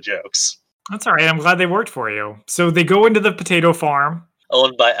laughing at the jokes. That's all right. I'm glad they worked for you. So they go into the potato farm.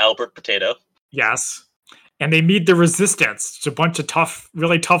 Owned by Albert Potato. Yes. And they meet the Resistance. It's a bunch of tough,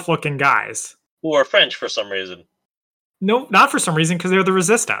 really tough looking guys. Who are French for some reason. No, not for some reason, because they're the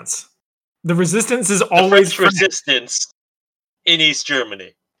Resistance. The Resistance is always French Resistance in East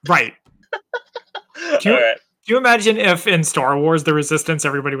Germany. Right. Can you imagine if in Star Wars, the Resistance,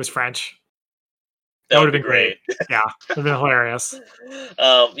 everybody was French? That would have been great. Yeah, it would have been hilarious.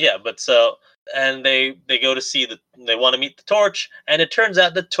 Yeah, but so, and they go to see they want to meet the Torch, and it turns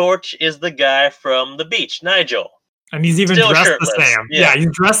out the Torch is the guy from the beach, Nigel. And he's even Still dressed shirtless. the same. Yeah, he's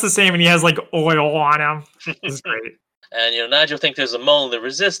dressed the same, and he has like oil on him. It's great. And Nigel thinks there's a mole in the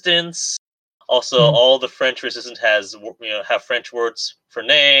Resistance. Also, all the French Resistance have French words for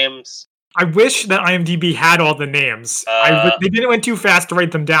names. I wish that IMDb had all the names. They didn't went too fast to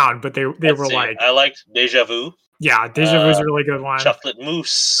write them down, but they were like. I liked Déjà Vu. Yeah, Déjà Vu is a really good one. Chocolate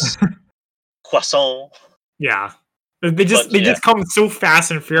mousse, croissant. Yeah, they just come so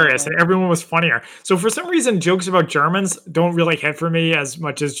fast and furious, and everyone was funnier. So for some reason, jokes about Germans don't really hit for me as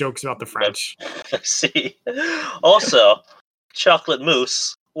much as jokes about the French. See, also, Chocolate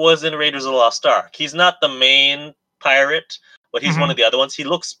Mousse was in Raiders of the Lost Ark. He's not the main pirate, but he's one of the other ones. He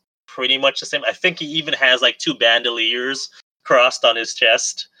looks pretty much the same. I think he even has like 2 bandoliers crossed on his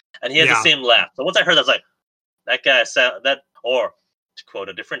chest, and he has the same laugh. So once I heard that, I was like, that guy sound that, or to quote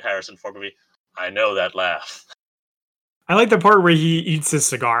a different Harrison Ford movie, I know that laugh. I like the part where he eats his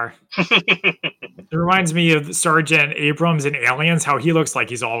cigar. It reminds me of Sergeant Abrams in Aliens, how he looks like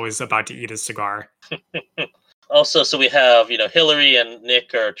he's always about to eat his cigar. Also, so we have, Hillary and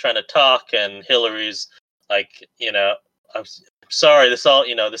Nick are trying to talk, and Hillary's like, I'm sorry, this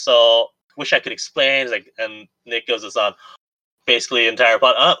all, wish I could explain. It's like, and Nick goes on, basically entire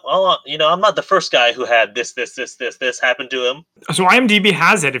plot. I'm not the first guy who had this happen to him. So IMDb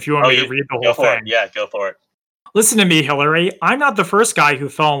has it if you want me to read the whole thing. Yeah, go for it. Listen to me, Hillary. I'm not the first guy who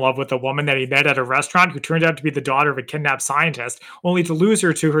fell in love with a woman that he met at a restaurant who turned out to be the daughter of a kidnapped scientist, only to lose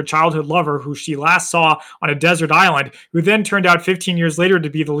her to her childhood lover who she last saw on a desert island, who then turned out 15 years later to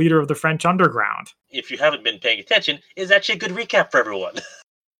be the leader of the French underground. If you haven't been paying attention, is actually a good recap for everyone.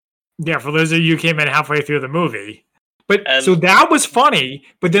 Yeah, for those of you who came in halfway through the movie. So that was funny,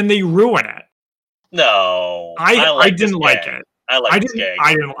 but then they ruin it. No. I didn't like it. I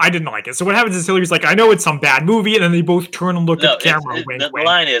didn't like it. So what happens is Hillary's like, I know it's some bad movie, and then they both turn and look at the camera. The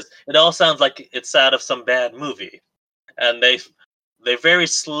line is, it all sounds like it's out of some bad movie. And they very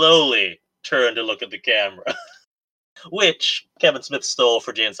slowly turn to look at the camera. Which Kevin Smith stole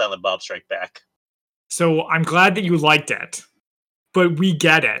for Jay and Silent Bob Strike Back. So I'm glad that you liked it. But we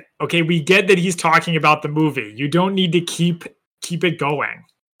get it. Okay, we get that he's talking about the movie. You don't need to keep it going.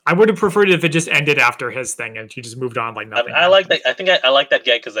 I would have preferred it if it just ended after his thing and he just moved on like nothing. I like that. I think I like that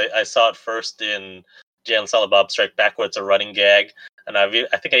gag because I saw it first in Jay and Silent Bob Strike Back, where it's a running gag, and I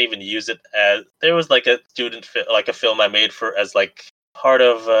think I even use it as there was like a student a film I made as like part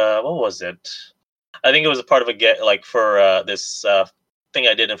of what was it? I think it was a part of a gag like for this thing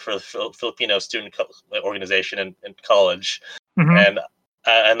I did for the Filipino student organization in college, and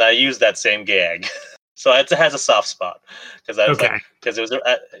I used that same gag. So it has a soft spot because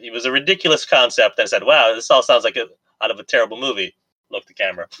it was a ridiculous concept. And I said, "Wow, this all sounds like out of a terrible movie." Look, the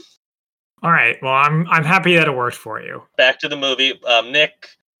camera. All right. Well, I'm happy that it worked for you. Back to the movie. Nick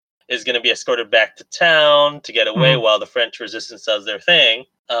is going to be escorted back to town to get away while the French Resistance does their thing.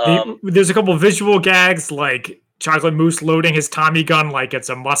 There's a couple visual gags like Chocolate Mousse loading his Tommy gun like it's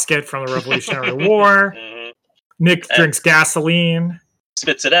a musket from the Revolutionary War. Nick drinks gasoline,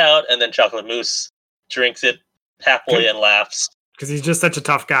 spits it out, and then Chocolate Mousse drinks it happily and laughs because he's just such a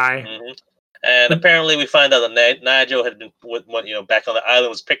tough guy. And apparently, we find out that Nigel had been, back on the island,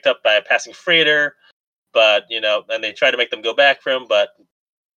 was picked up by a passing freighter, but and they tried to make them go back for him, but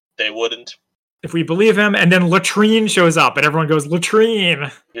they wouldn't. If we believe him, and then Latrine shows up, and everyone goes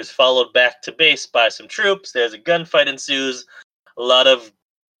Latrine. He was followed back to base by some troops. There's a gunfight ensues. A lot of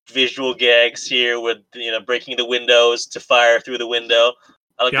visual gags here with breaking the windows to fire through the window.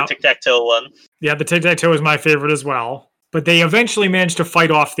 I like the tic-tac-toe one. Yeah, the tic-tac-toe is my favorite as well. But they eventually managed to fight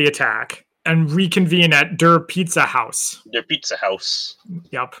off the attack and reconvene at Der Pizza House. Der Pizza House.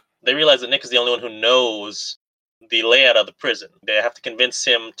 Yep. They realize that Nick is the only one who knows the layout of the prison. They have to convince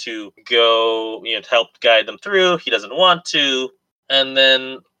him to go, to help guide them through. He doesn't want to. And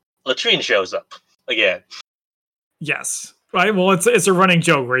then Latrine shows up again. Yes. Right. Well, it's a running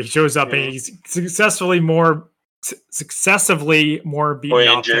joke where he shows up and he's successively more beaten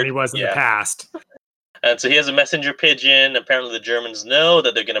up than he was in the past. And so he has a messenger pigeon. Apparently, the Germans know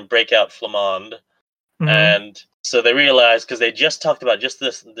that they're going to break out Flamand. Mhm. And so they realize, because they just talked about just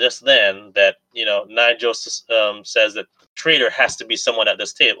then, that Nigel says that the traitor has to be someone at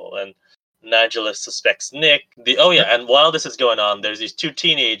this table, and Nigel suspects Nick. And while this is going on, there's these two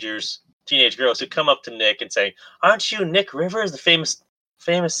teenage girls who come up to Nick and say, "Aren't you Nick Rivers, the famous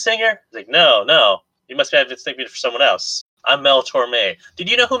singer?" He's like, "No, you must have this thing for someone else. I'm Mel Torme." Did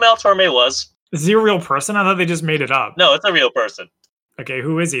you know who Mel Torme was? Is he a real person? I thought they just made it up. No, it's a real person. Okay,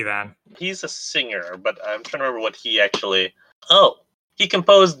 who is he then? He's a singer, but I'm trying to remember what he actually... Oh, he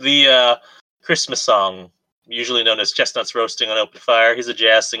composed the Christmas song, usually known as Chestnuts Roasting on Open Fire. He's a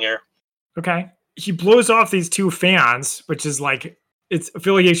jazz singer. Okay. He blows off these two fans, which is like, I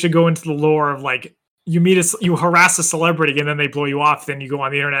feel like it should go into the lore of like, you harass a celebrity and then they blow you off, then you go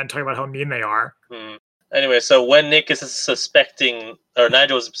on the internet and talk about how mean they are. Anyway, so when Nick is suspecting, or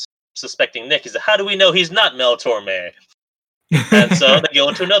Nigel is suspecting Nick, he's like, how do we know he's not Mel Torme? And so they go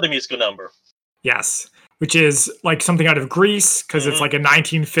into another musical number. Yes, which is like something out of Grease, because it's like a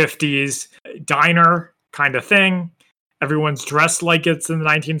 1950s diner kind of thing. Everyone's dressed like it's in the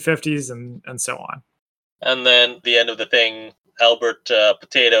 1950s and so on. And then the end of the thing, Albert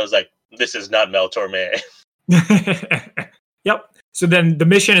Potato is like, this is not Mel Torme. Yep. So then the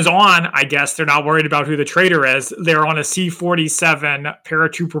mission is on, I guess. They're not worried about who the traitor is. They're on a C-47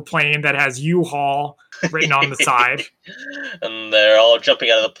 paratrooper plane that has U-Haul written on the side. And they're all jumping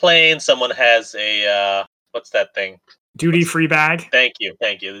out of the plane. Someone has a, what's that thing? Duty-free bag. Thank you.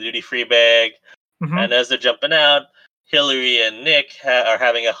 The duty-free bag. Mm-hmm. And as they're jumping out, Hillary and Nick are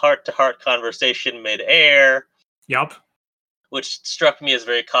having a heart-to-heart conversation mid-air. Yep. Which struck me as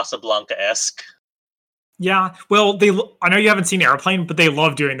very Casablanca-esque. Yeah, well, I know you haven't seen Airplane, but they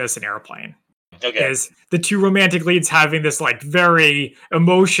love doing this in Airplane. Okay. Is the two romantic leads having this like very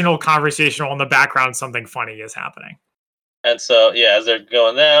emotional conversation while in the background something funny is happening. And so, yeah, as they're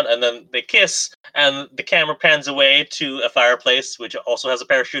going down, and then they kiss, and the camera pans away to a fireplace, which also has a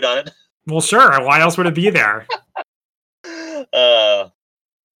parachute on it. Well, sure. Why else would it be there?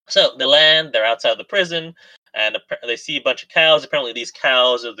 So they land, they're outside the prison, and they see a bunch of cows. Apparently these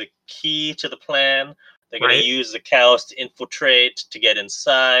cows are the key to the plan. They're going to use the cows to infiltrate, to get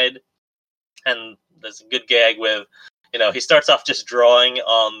inside. And there's a good gag with, he starts off just drawing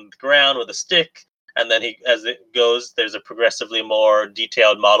on the ground with a stick. And then as it goes, there's a progressively more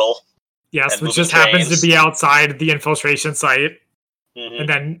detailed model. Yes, which just happens to be outside the infiltration site. Mm-hmm. And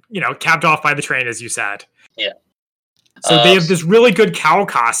then, capped off by the train, as you said. Yeah. So they have this really good cow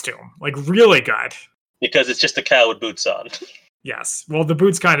costume. Like, really good. Because it's just a cow with boots on. Yes. Well, the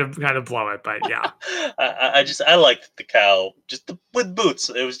boots kind of blow it, but yeah. I liked the cow with boots.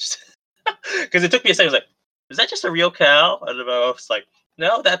 It was just because it took me a second. I was like, is that just a real cow? And I was like,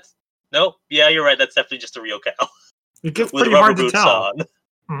 no, yeah, you're right. That's definitely just a real cow. It gets pretty hard to tell.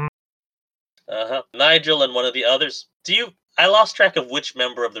 Mm-hmm. Nigel and one of the others. I lost track of which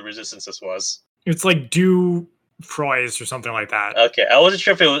member of the Resistance this was. It's like Du Froys or something like that. Okay, I wasn't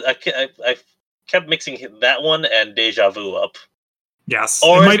sure if it was. I kept mixing that one and Deja Vu up. Yes,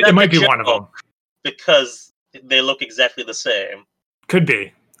 or it might be one of them. Because they look exactly the same. Could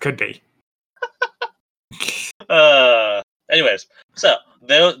be. Anyways, so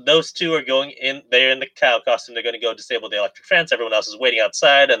those two are going in. They're in the cow costume. They're going to go disable the electric fence. Everyone else is waiting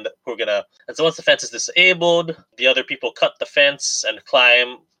outside, and so once the fence is disabled, the other people cut the fence and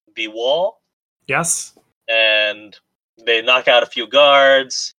climb the wall. Yes. And they knock out a few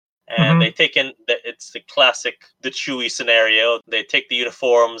guards. And they take in, it's the classic, the Chewie scenario. They take the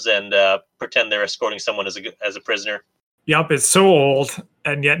uniforms and pretend they're escorting someone as a prisoner. Yep, it's so old,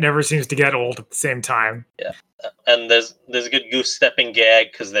 and yet never seems to get old at the same time. Yeah, and there's a good goose-stepping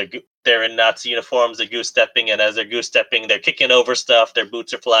gag, because they're in Nazi uniforms, they're goose-stepping, and as they're goose-stepping, they're kicking over stuff, their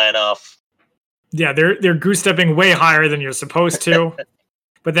boots are flying off. Yeah, they're goose-stepping way higher than you're supposed to.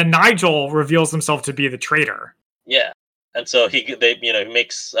 But then Nigel reveals himself to be the traitor. Yeah. And so he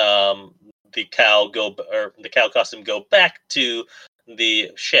makes the cow costume go back to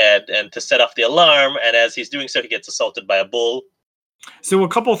the shed and to set off the alarm. And as he's doing so, he gets assaulted by a bull. So a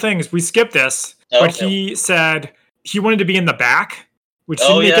couple things. We skipped this, but he said he wanted to be in the back, which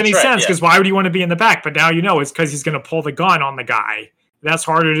didn't make any sense, because why would he want to be in the back? But now it's because he's going to pull the gun on the guy. That's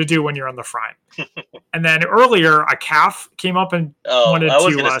harder to do when you're on the front. And then earlier, a calf came up and wanted to... I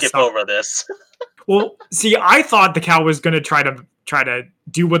was going to skip over this. Well, see, I thought the cow was going to try to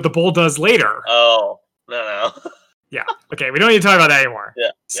do what the bull does later. Oh, no. Yeah. Okay, we don't need to talk about that anymore.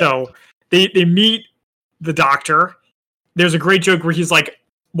 Yeah. So they meet the doctor. There's a great joke where he's like,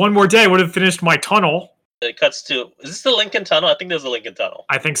 one more day, I would have finished my tunnel. It cuts to, is this the Lincoln Tunnel? I think there's a Lincoln Tunnel.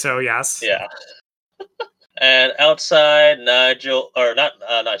 I think so, yes. Yeah. And outside,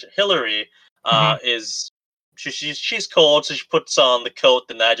 Hillary Mhm. is she's cold, so she puts on the coat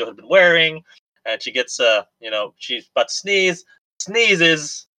that Nigel had been wearing, and she gets she's about to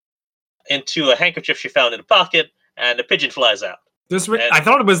sneezes into a handkerchief she found in a pocket, and a pigeon flies out. I And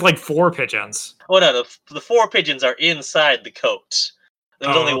thought it was like 4 pigeons. no, the 4 pigeons are inside the coat. There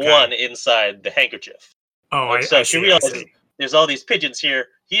was Oh, only okay. one inside the handkerchief. Oh, So I she see. I realizes see. there's all these pigeons here.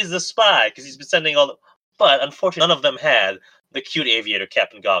 He's the spy because he's been sending all the. But unfortunately, none of them had the cute aviator cap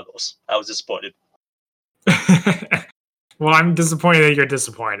and goggles. I was disappointed. Well, I'm disappointed that you're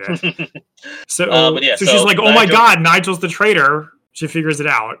disappointed. But yeah, So she's so like, "Oh my Nigel, God, Nigel's the traitor." She figures it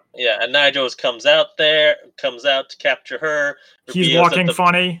out. yeah, and Nigel comes out to capture her. He's Reveals that walking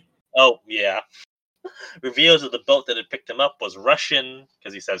funny. yeah, reveals that the boat that had picked him up was Russian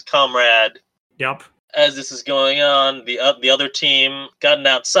because he says comrade. Yep. As this is going on, the other team gotten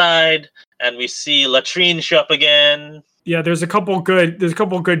outside, and we see Latrine show up again. Yeah, there's a couple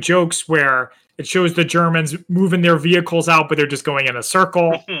good jokes where it shows the Germans moving their vehicles out, but they're just going in a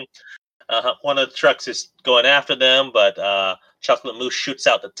circle. One of the trucks is going after them, but Chocolate Mousse shoots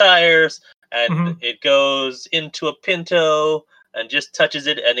out the tires, and it goes into a Pinto and just touches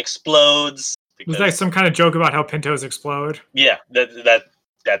it and explodes. Was that some kind of joke about how Pintos explode? Yeah,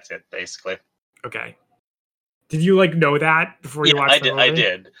 that's it basically. Okay. Did you know that before you watched the movie? I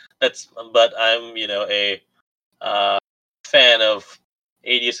did. But I'm a fan of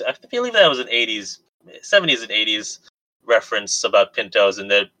 80s. I believe that was an 80s, 70s and 80s reference about Pintos, and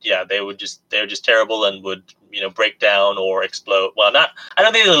they're just terrible and would break down or explode. Well, I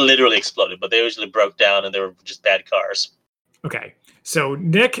don't think they literally exploded, but they usually broke down and they were just bad cars. Okay, so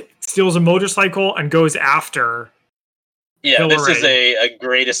Nick steals a motorcycle and goes after. Yeah, Hillary. This is a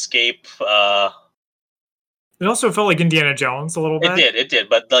great escape. It also felt like Indiana Jones a little bit. It did,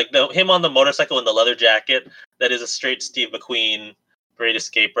 but him on the motorcycle in the leather jacket, that is a straight Steve McQueen Great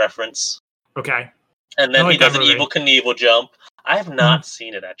Escape reference. Okay. And then he does an Evel Knievel jump. I have not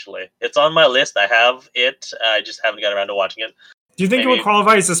seen it, actually. It's on my list. I have it. I just haven't got around to watching it. Do you think it would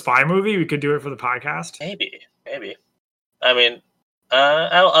qualify as a spy movie? We could do it for the podcast. Maybe. I mean,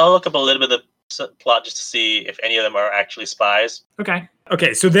 I'll look up a little bit of the plot just to see if any of them are actually spies. Okay.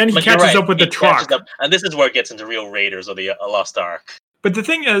 So then he catches up with the truck. And this is where it gets into real Raiders of the Lost Ark. But the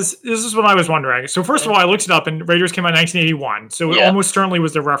thing is, this is what I was wondering. So first of all, I looked it up, and Raiders came out in 1981, so it almost certainly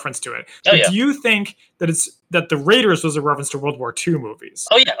was a reference to it. But do you think that the Raiders was a reference to World War II movies?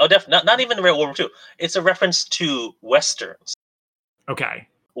 Oh yeah, definitely. Not even World War II. It's a reference to westerns. Okay.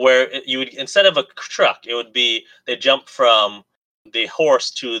 Where you would, instead of a truck, it would be they jump from the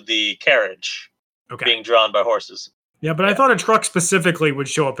horse to the carriage, being drawn by horses. Yeah, but I thought a truck specifically would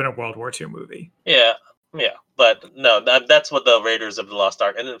show up in a World War II movie. Yeah, but no, that's what the Raiders of the Lost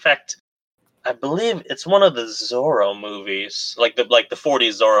Ark. And in fact, I believe it's one of the Zorro movies, like the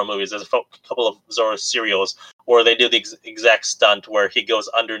 40s Zorro movies. There's a couple of Zorro serials where they do the exact stunt where he goes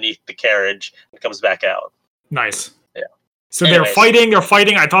underneath the carriage and comes back out. Nice. Yeah. So they're fighting.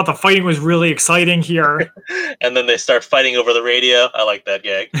 I thought the fighting was really exciting here. And then they start fighting over the radio. I like that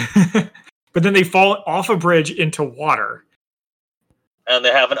gag. But then they fall off a bridge into water. And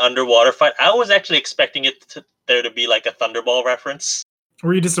they have an underwater fight. I was actually expecting there to be like a Thunderball reference.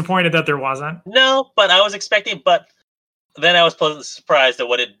 Were you disappointed that there wasn't? No, but I was expecting. But then I was pleasantly surprised at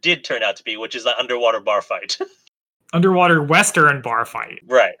what it did turn out to be, which is an underwater bar fight. Underwater Western bar fight.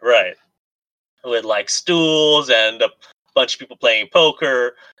 Right. With like stools and a bunch of people playing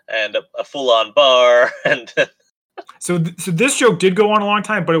poker and a full-on bar. And so this joke did go on a long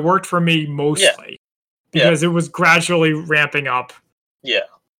time, but it worked for me mostly because it was gradually ramping up.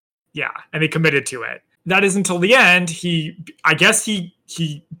 Yeah, and they committed to it. That is until the end. I guess he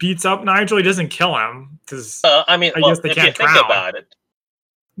beats up Nigel. He doesn't kill him because I guess they can't drown. Think about it.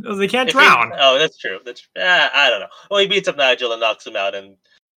 No, they can't drown. That's true. I don't know. Well, he beats up Nigel and knocks him out, and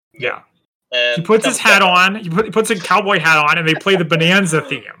and he puts his hat on. He puts a cowboy hat on, and they play the Bonanza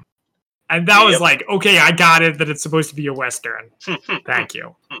theme. And that was like, okay, I got it that it's supposed to be a Western. Thank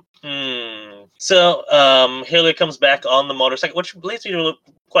you. So Hillary comes back on the motorcycle, which leads me to a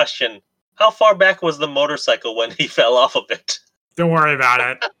question. How far back was the motorcycle when he fell off of it? Don't worry about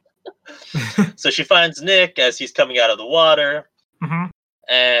it. So she finds Nick as he's coming out of the water. Mm-hmm.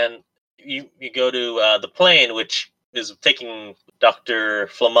 And you go to the plane, which is taking Dr.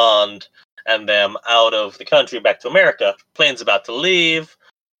 Flamand and them out of the country back to America. Plane's about to leave.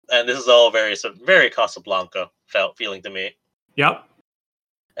 And this is all very Casablanca feeling to me. Yep.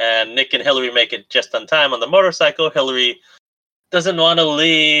 And Nick and Hillary make it just on time on the motorcycle. Hillary doesn't want to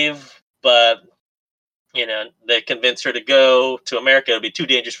leave, but they convince her to go to America. It'll be too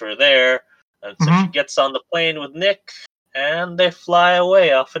dangerous for her there. And so she gets on the plane with Nick, and they fly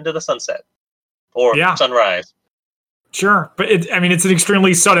away off into the sunset. Or sunrise. Sure, but it's an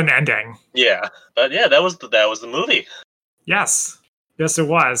extremely sudden ending. Yeah, but yeah, that was the movie. Yes, it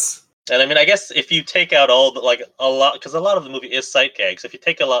was. And I mean, I guess if you take out all the a lot, because a lot of the movie is sight gags. If you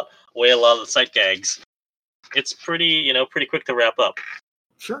take away a lot of the sight gags, it's pretty quick to wrap up.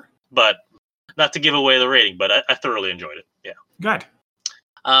 Sure. But not to give away the rating, but I thoroughly enjoyed it. Yeah. Good.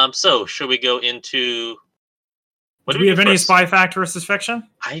 So should we go into? Do we have any spy fact versus fiction?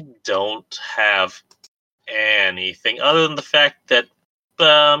 I don't have anything other than the fact that,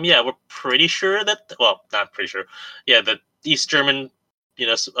 we're pretty sure that. Well, not pretty sure. Yeah, the East German,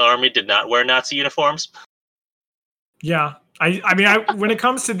 army did not wear Nazi uniforms. Yeah, I when it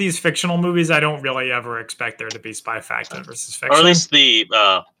comes to these fictional movies, I don't really ever expect there to be spy fact versus fiction, or at least the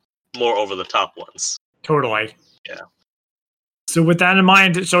more over the top ones. Totally. Yeah. So with that in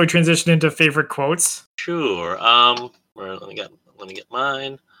mind, shall we transition into favorite quotes? Sure. Let me get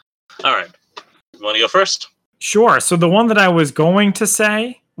mine. All right. You want to go first? Sure. So the one that I was going to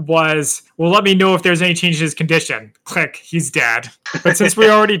say was, well, let me know if there's any change in his condition. Click, he's dead. But since we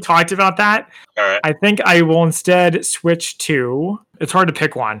already talked about that, all right. I think I will instead switch to, it's hard to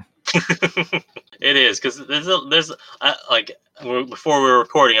pick one. It is, because there's before we were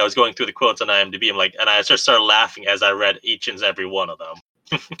recording, I was going through the quotes on IMDb. And I just started laughing as I read each and every one of them.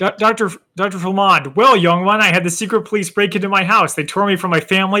 Dr. Flamand, well, young one, I had the secret police break into my house. They tore me from my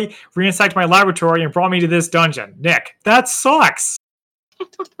family, ransacked my laboratory, and brought me to this dungeon. Nick, that sucks.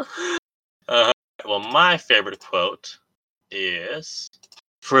 Well, my favorite quote is,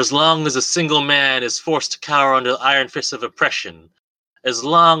 "For as long as a single man is forced to cower under the iron fists of oppression, as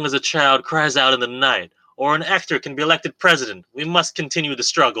long as a child cries out in the night, or an actor can be elected president, we must continue the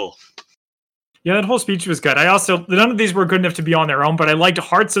struggle." Yeah, that whole speech was good. None of these were good enough to be on their own, but I liked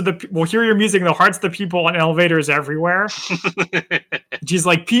hearts of the, we'll hear your music in the hearts of the people on elevators everywhere. She's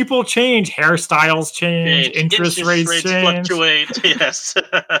like, people change, hairstyles change, interest rates change. Fluctuate, yes.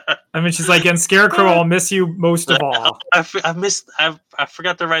 I mean, she's like, and Scarecrow, I'll miss you most of all. I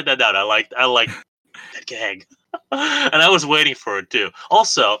forgot to write that down. I like that gag. And I was waiting for it too.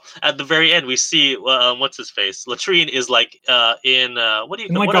 Also, at the very end, we see what's his face. Latrine is in what do you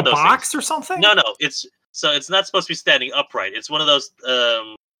call like a box or something? No, it's not supposed to be standing upright. It's one of those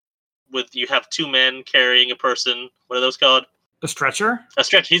with you have two men carrying a person. What are those called? A stretcher. A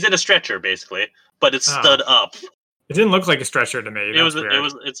stretcher. He's in a stretcher basically, but it's stood up. It didn't look like a stretcher to me.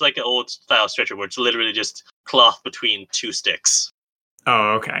 It's like an old style stretcher where it's literally just cloth between two sticks. Oh,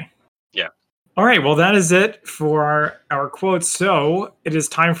 okay. Yeah. All right, well, that is it for our quotes. So it is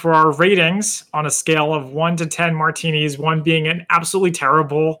time for our ratings on a scale of 1 to 10 martinis, 1 being an absolutely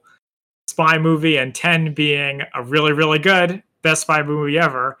terrible spy movie and 10 being a really, really good best spy movie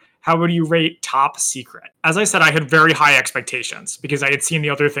ever. How would you rate Top Secret? As I said, I had very high expectations because I had seen the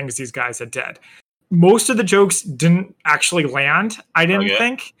other things these guys had did. Most of the jokes didn't actually land, I didn't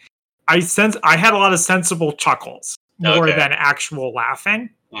think. I had a lot of sensible chuckles more than actual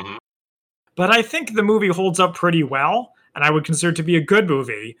laughing. Mm-hmm. But I think the movie holds up pretty well, and I would consider it to be a good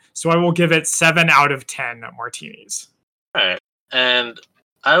movie. So I will give it 7 out of 10 martinis. All right, and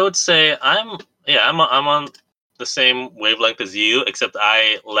I would say I'm on the same wavelength as you, except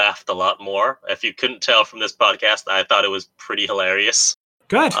I laughed a lot more. If you couldn't tell from this podcast, I thought it was pretty hilarious.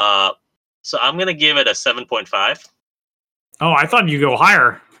 Good. So I'm gonna give it a 7.5. Oh, I thought you'd go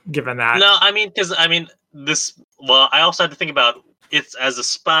higher, given that. No, this. Well, I also had to think about it as a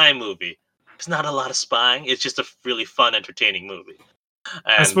spy movie. It's not a lot of spying. It's just a really fun, entertaining movie.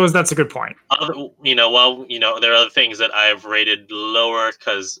 And, I suppose that's a good point. there are other things that I've rated lower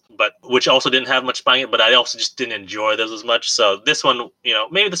but which also didn't have much spying, but I also just didn't enjoy those as much. So this one,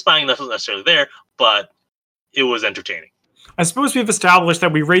 maybe the spying wasn't necessarily there, but it was entertaining. I suppose we've established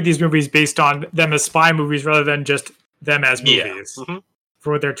that we rate these movies based on them as spy movies rather than just them as movies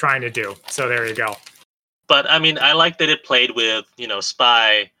for what they're trying to do. So there you go. But I mean, I like that it played with,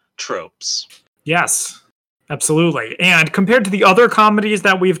 spy tropes. Yes, absolutely. And compared to the other comedies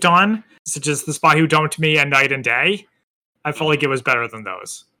that we've done, such as The Spy Who Dumped Me and Night and Day, I felt like it was better than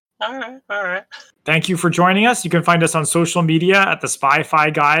those. All right. Thank you for joining us. You can find us on social media at the Spy-Fi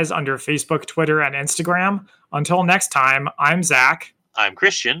Guys under Facebook, Twitter, and Instagram. Until next time, I'm Zach. I'm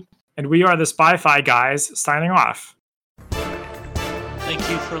Christian. And we are the Spy-Fi Guys, signing off. Thank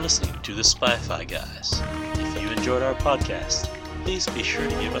you for listening to the Spy-Fi Guys. If you enjoyed our podcast, please be sure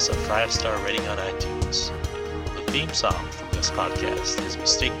to give us a 5-star rating on iTunes. The theme song from this podcast is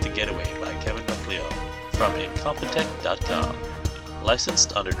Mistake the Getaway by Kevin MacLeod from Incompetech.com.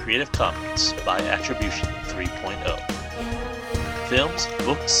 Licensed under Creative Commons by Attribution 3.0. Films,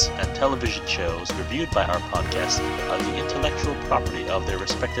 books, and television shows reviewed by our podcast are the intellectual property of their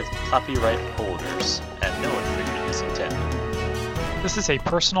respective copyright holders, and no infringement is intended. This is a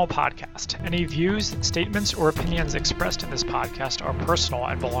personal podcast. Any views, statements, or opinions expressed in this podcast are personal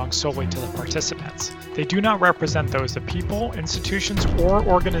and belong solely to the participants. They do not represent those of people, institutions, or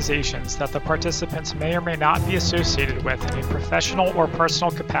organizations that the participants may or may not be associated with in a professional or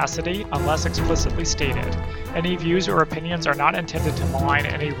personal capacity unless explicitly stated. Any views or opinions are not intended to malign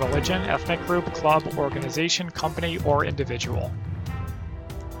any religion, ethnic group, club, organization, company, or individual.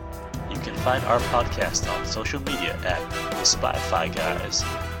 You can find our podcast on social media at The Spy Fi Guys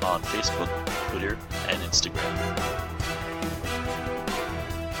on Facebook, Twitter, and Instagram.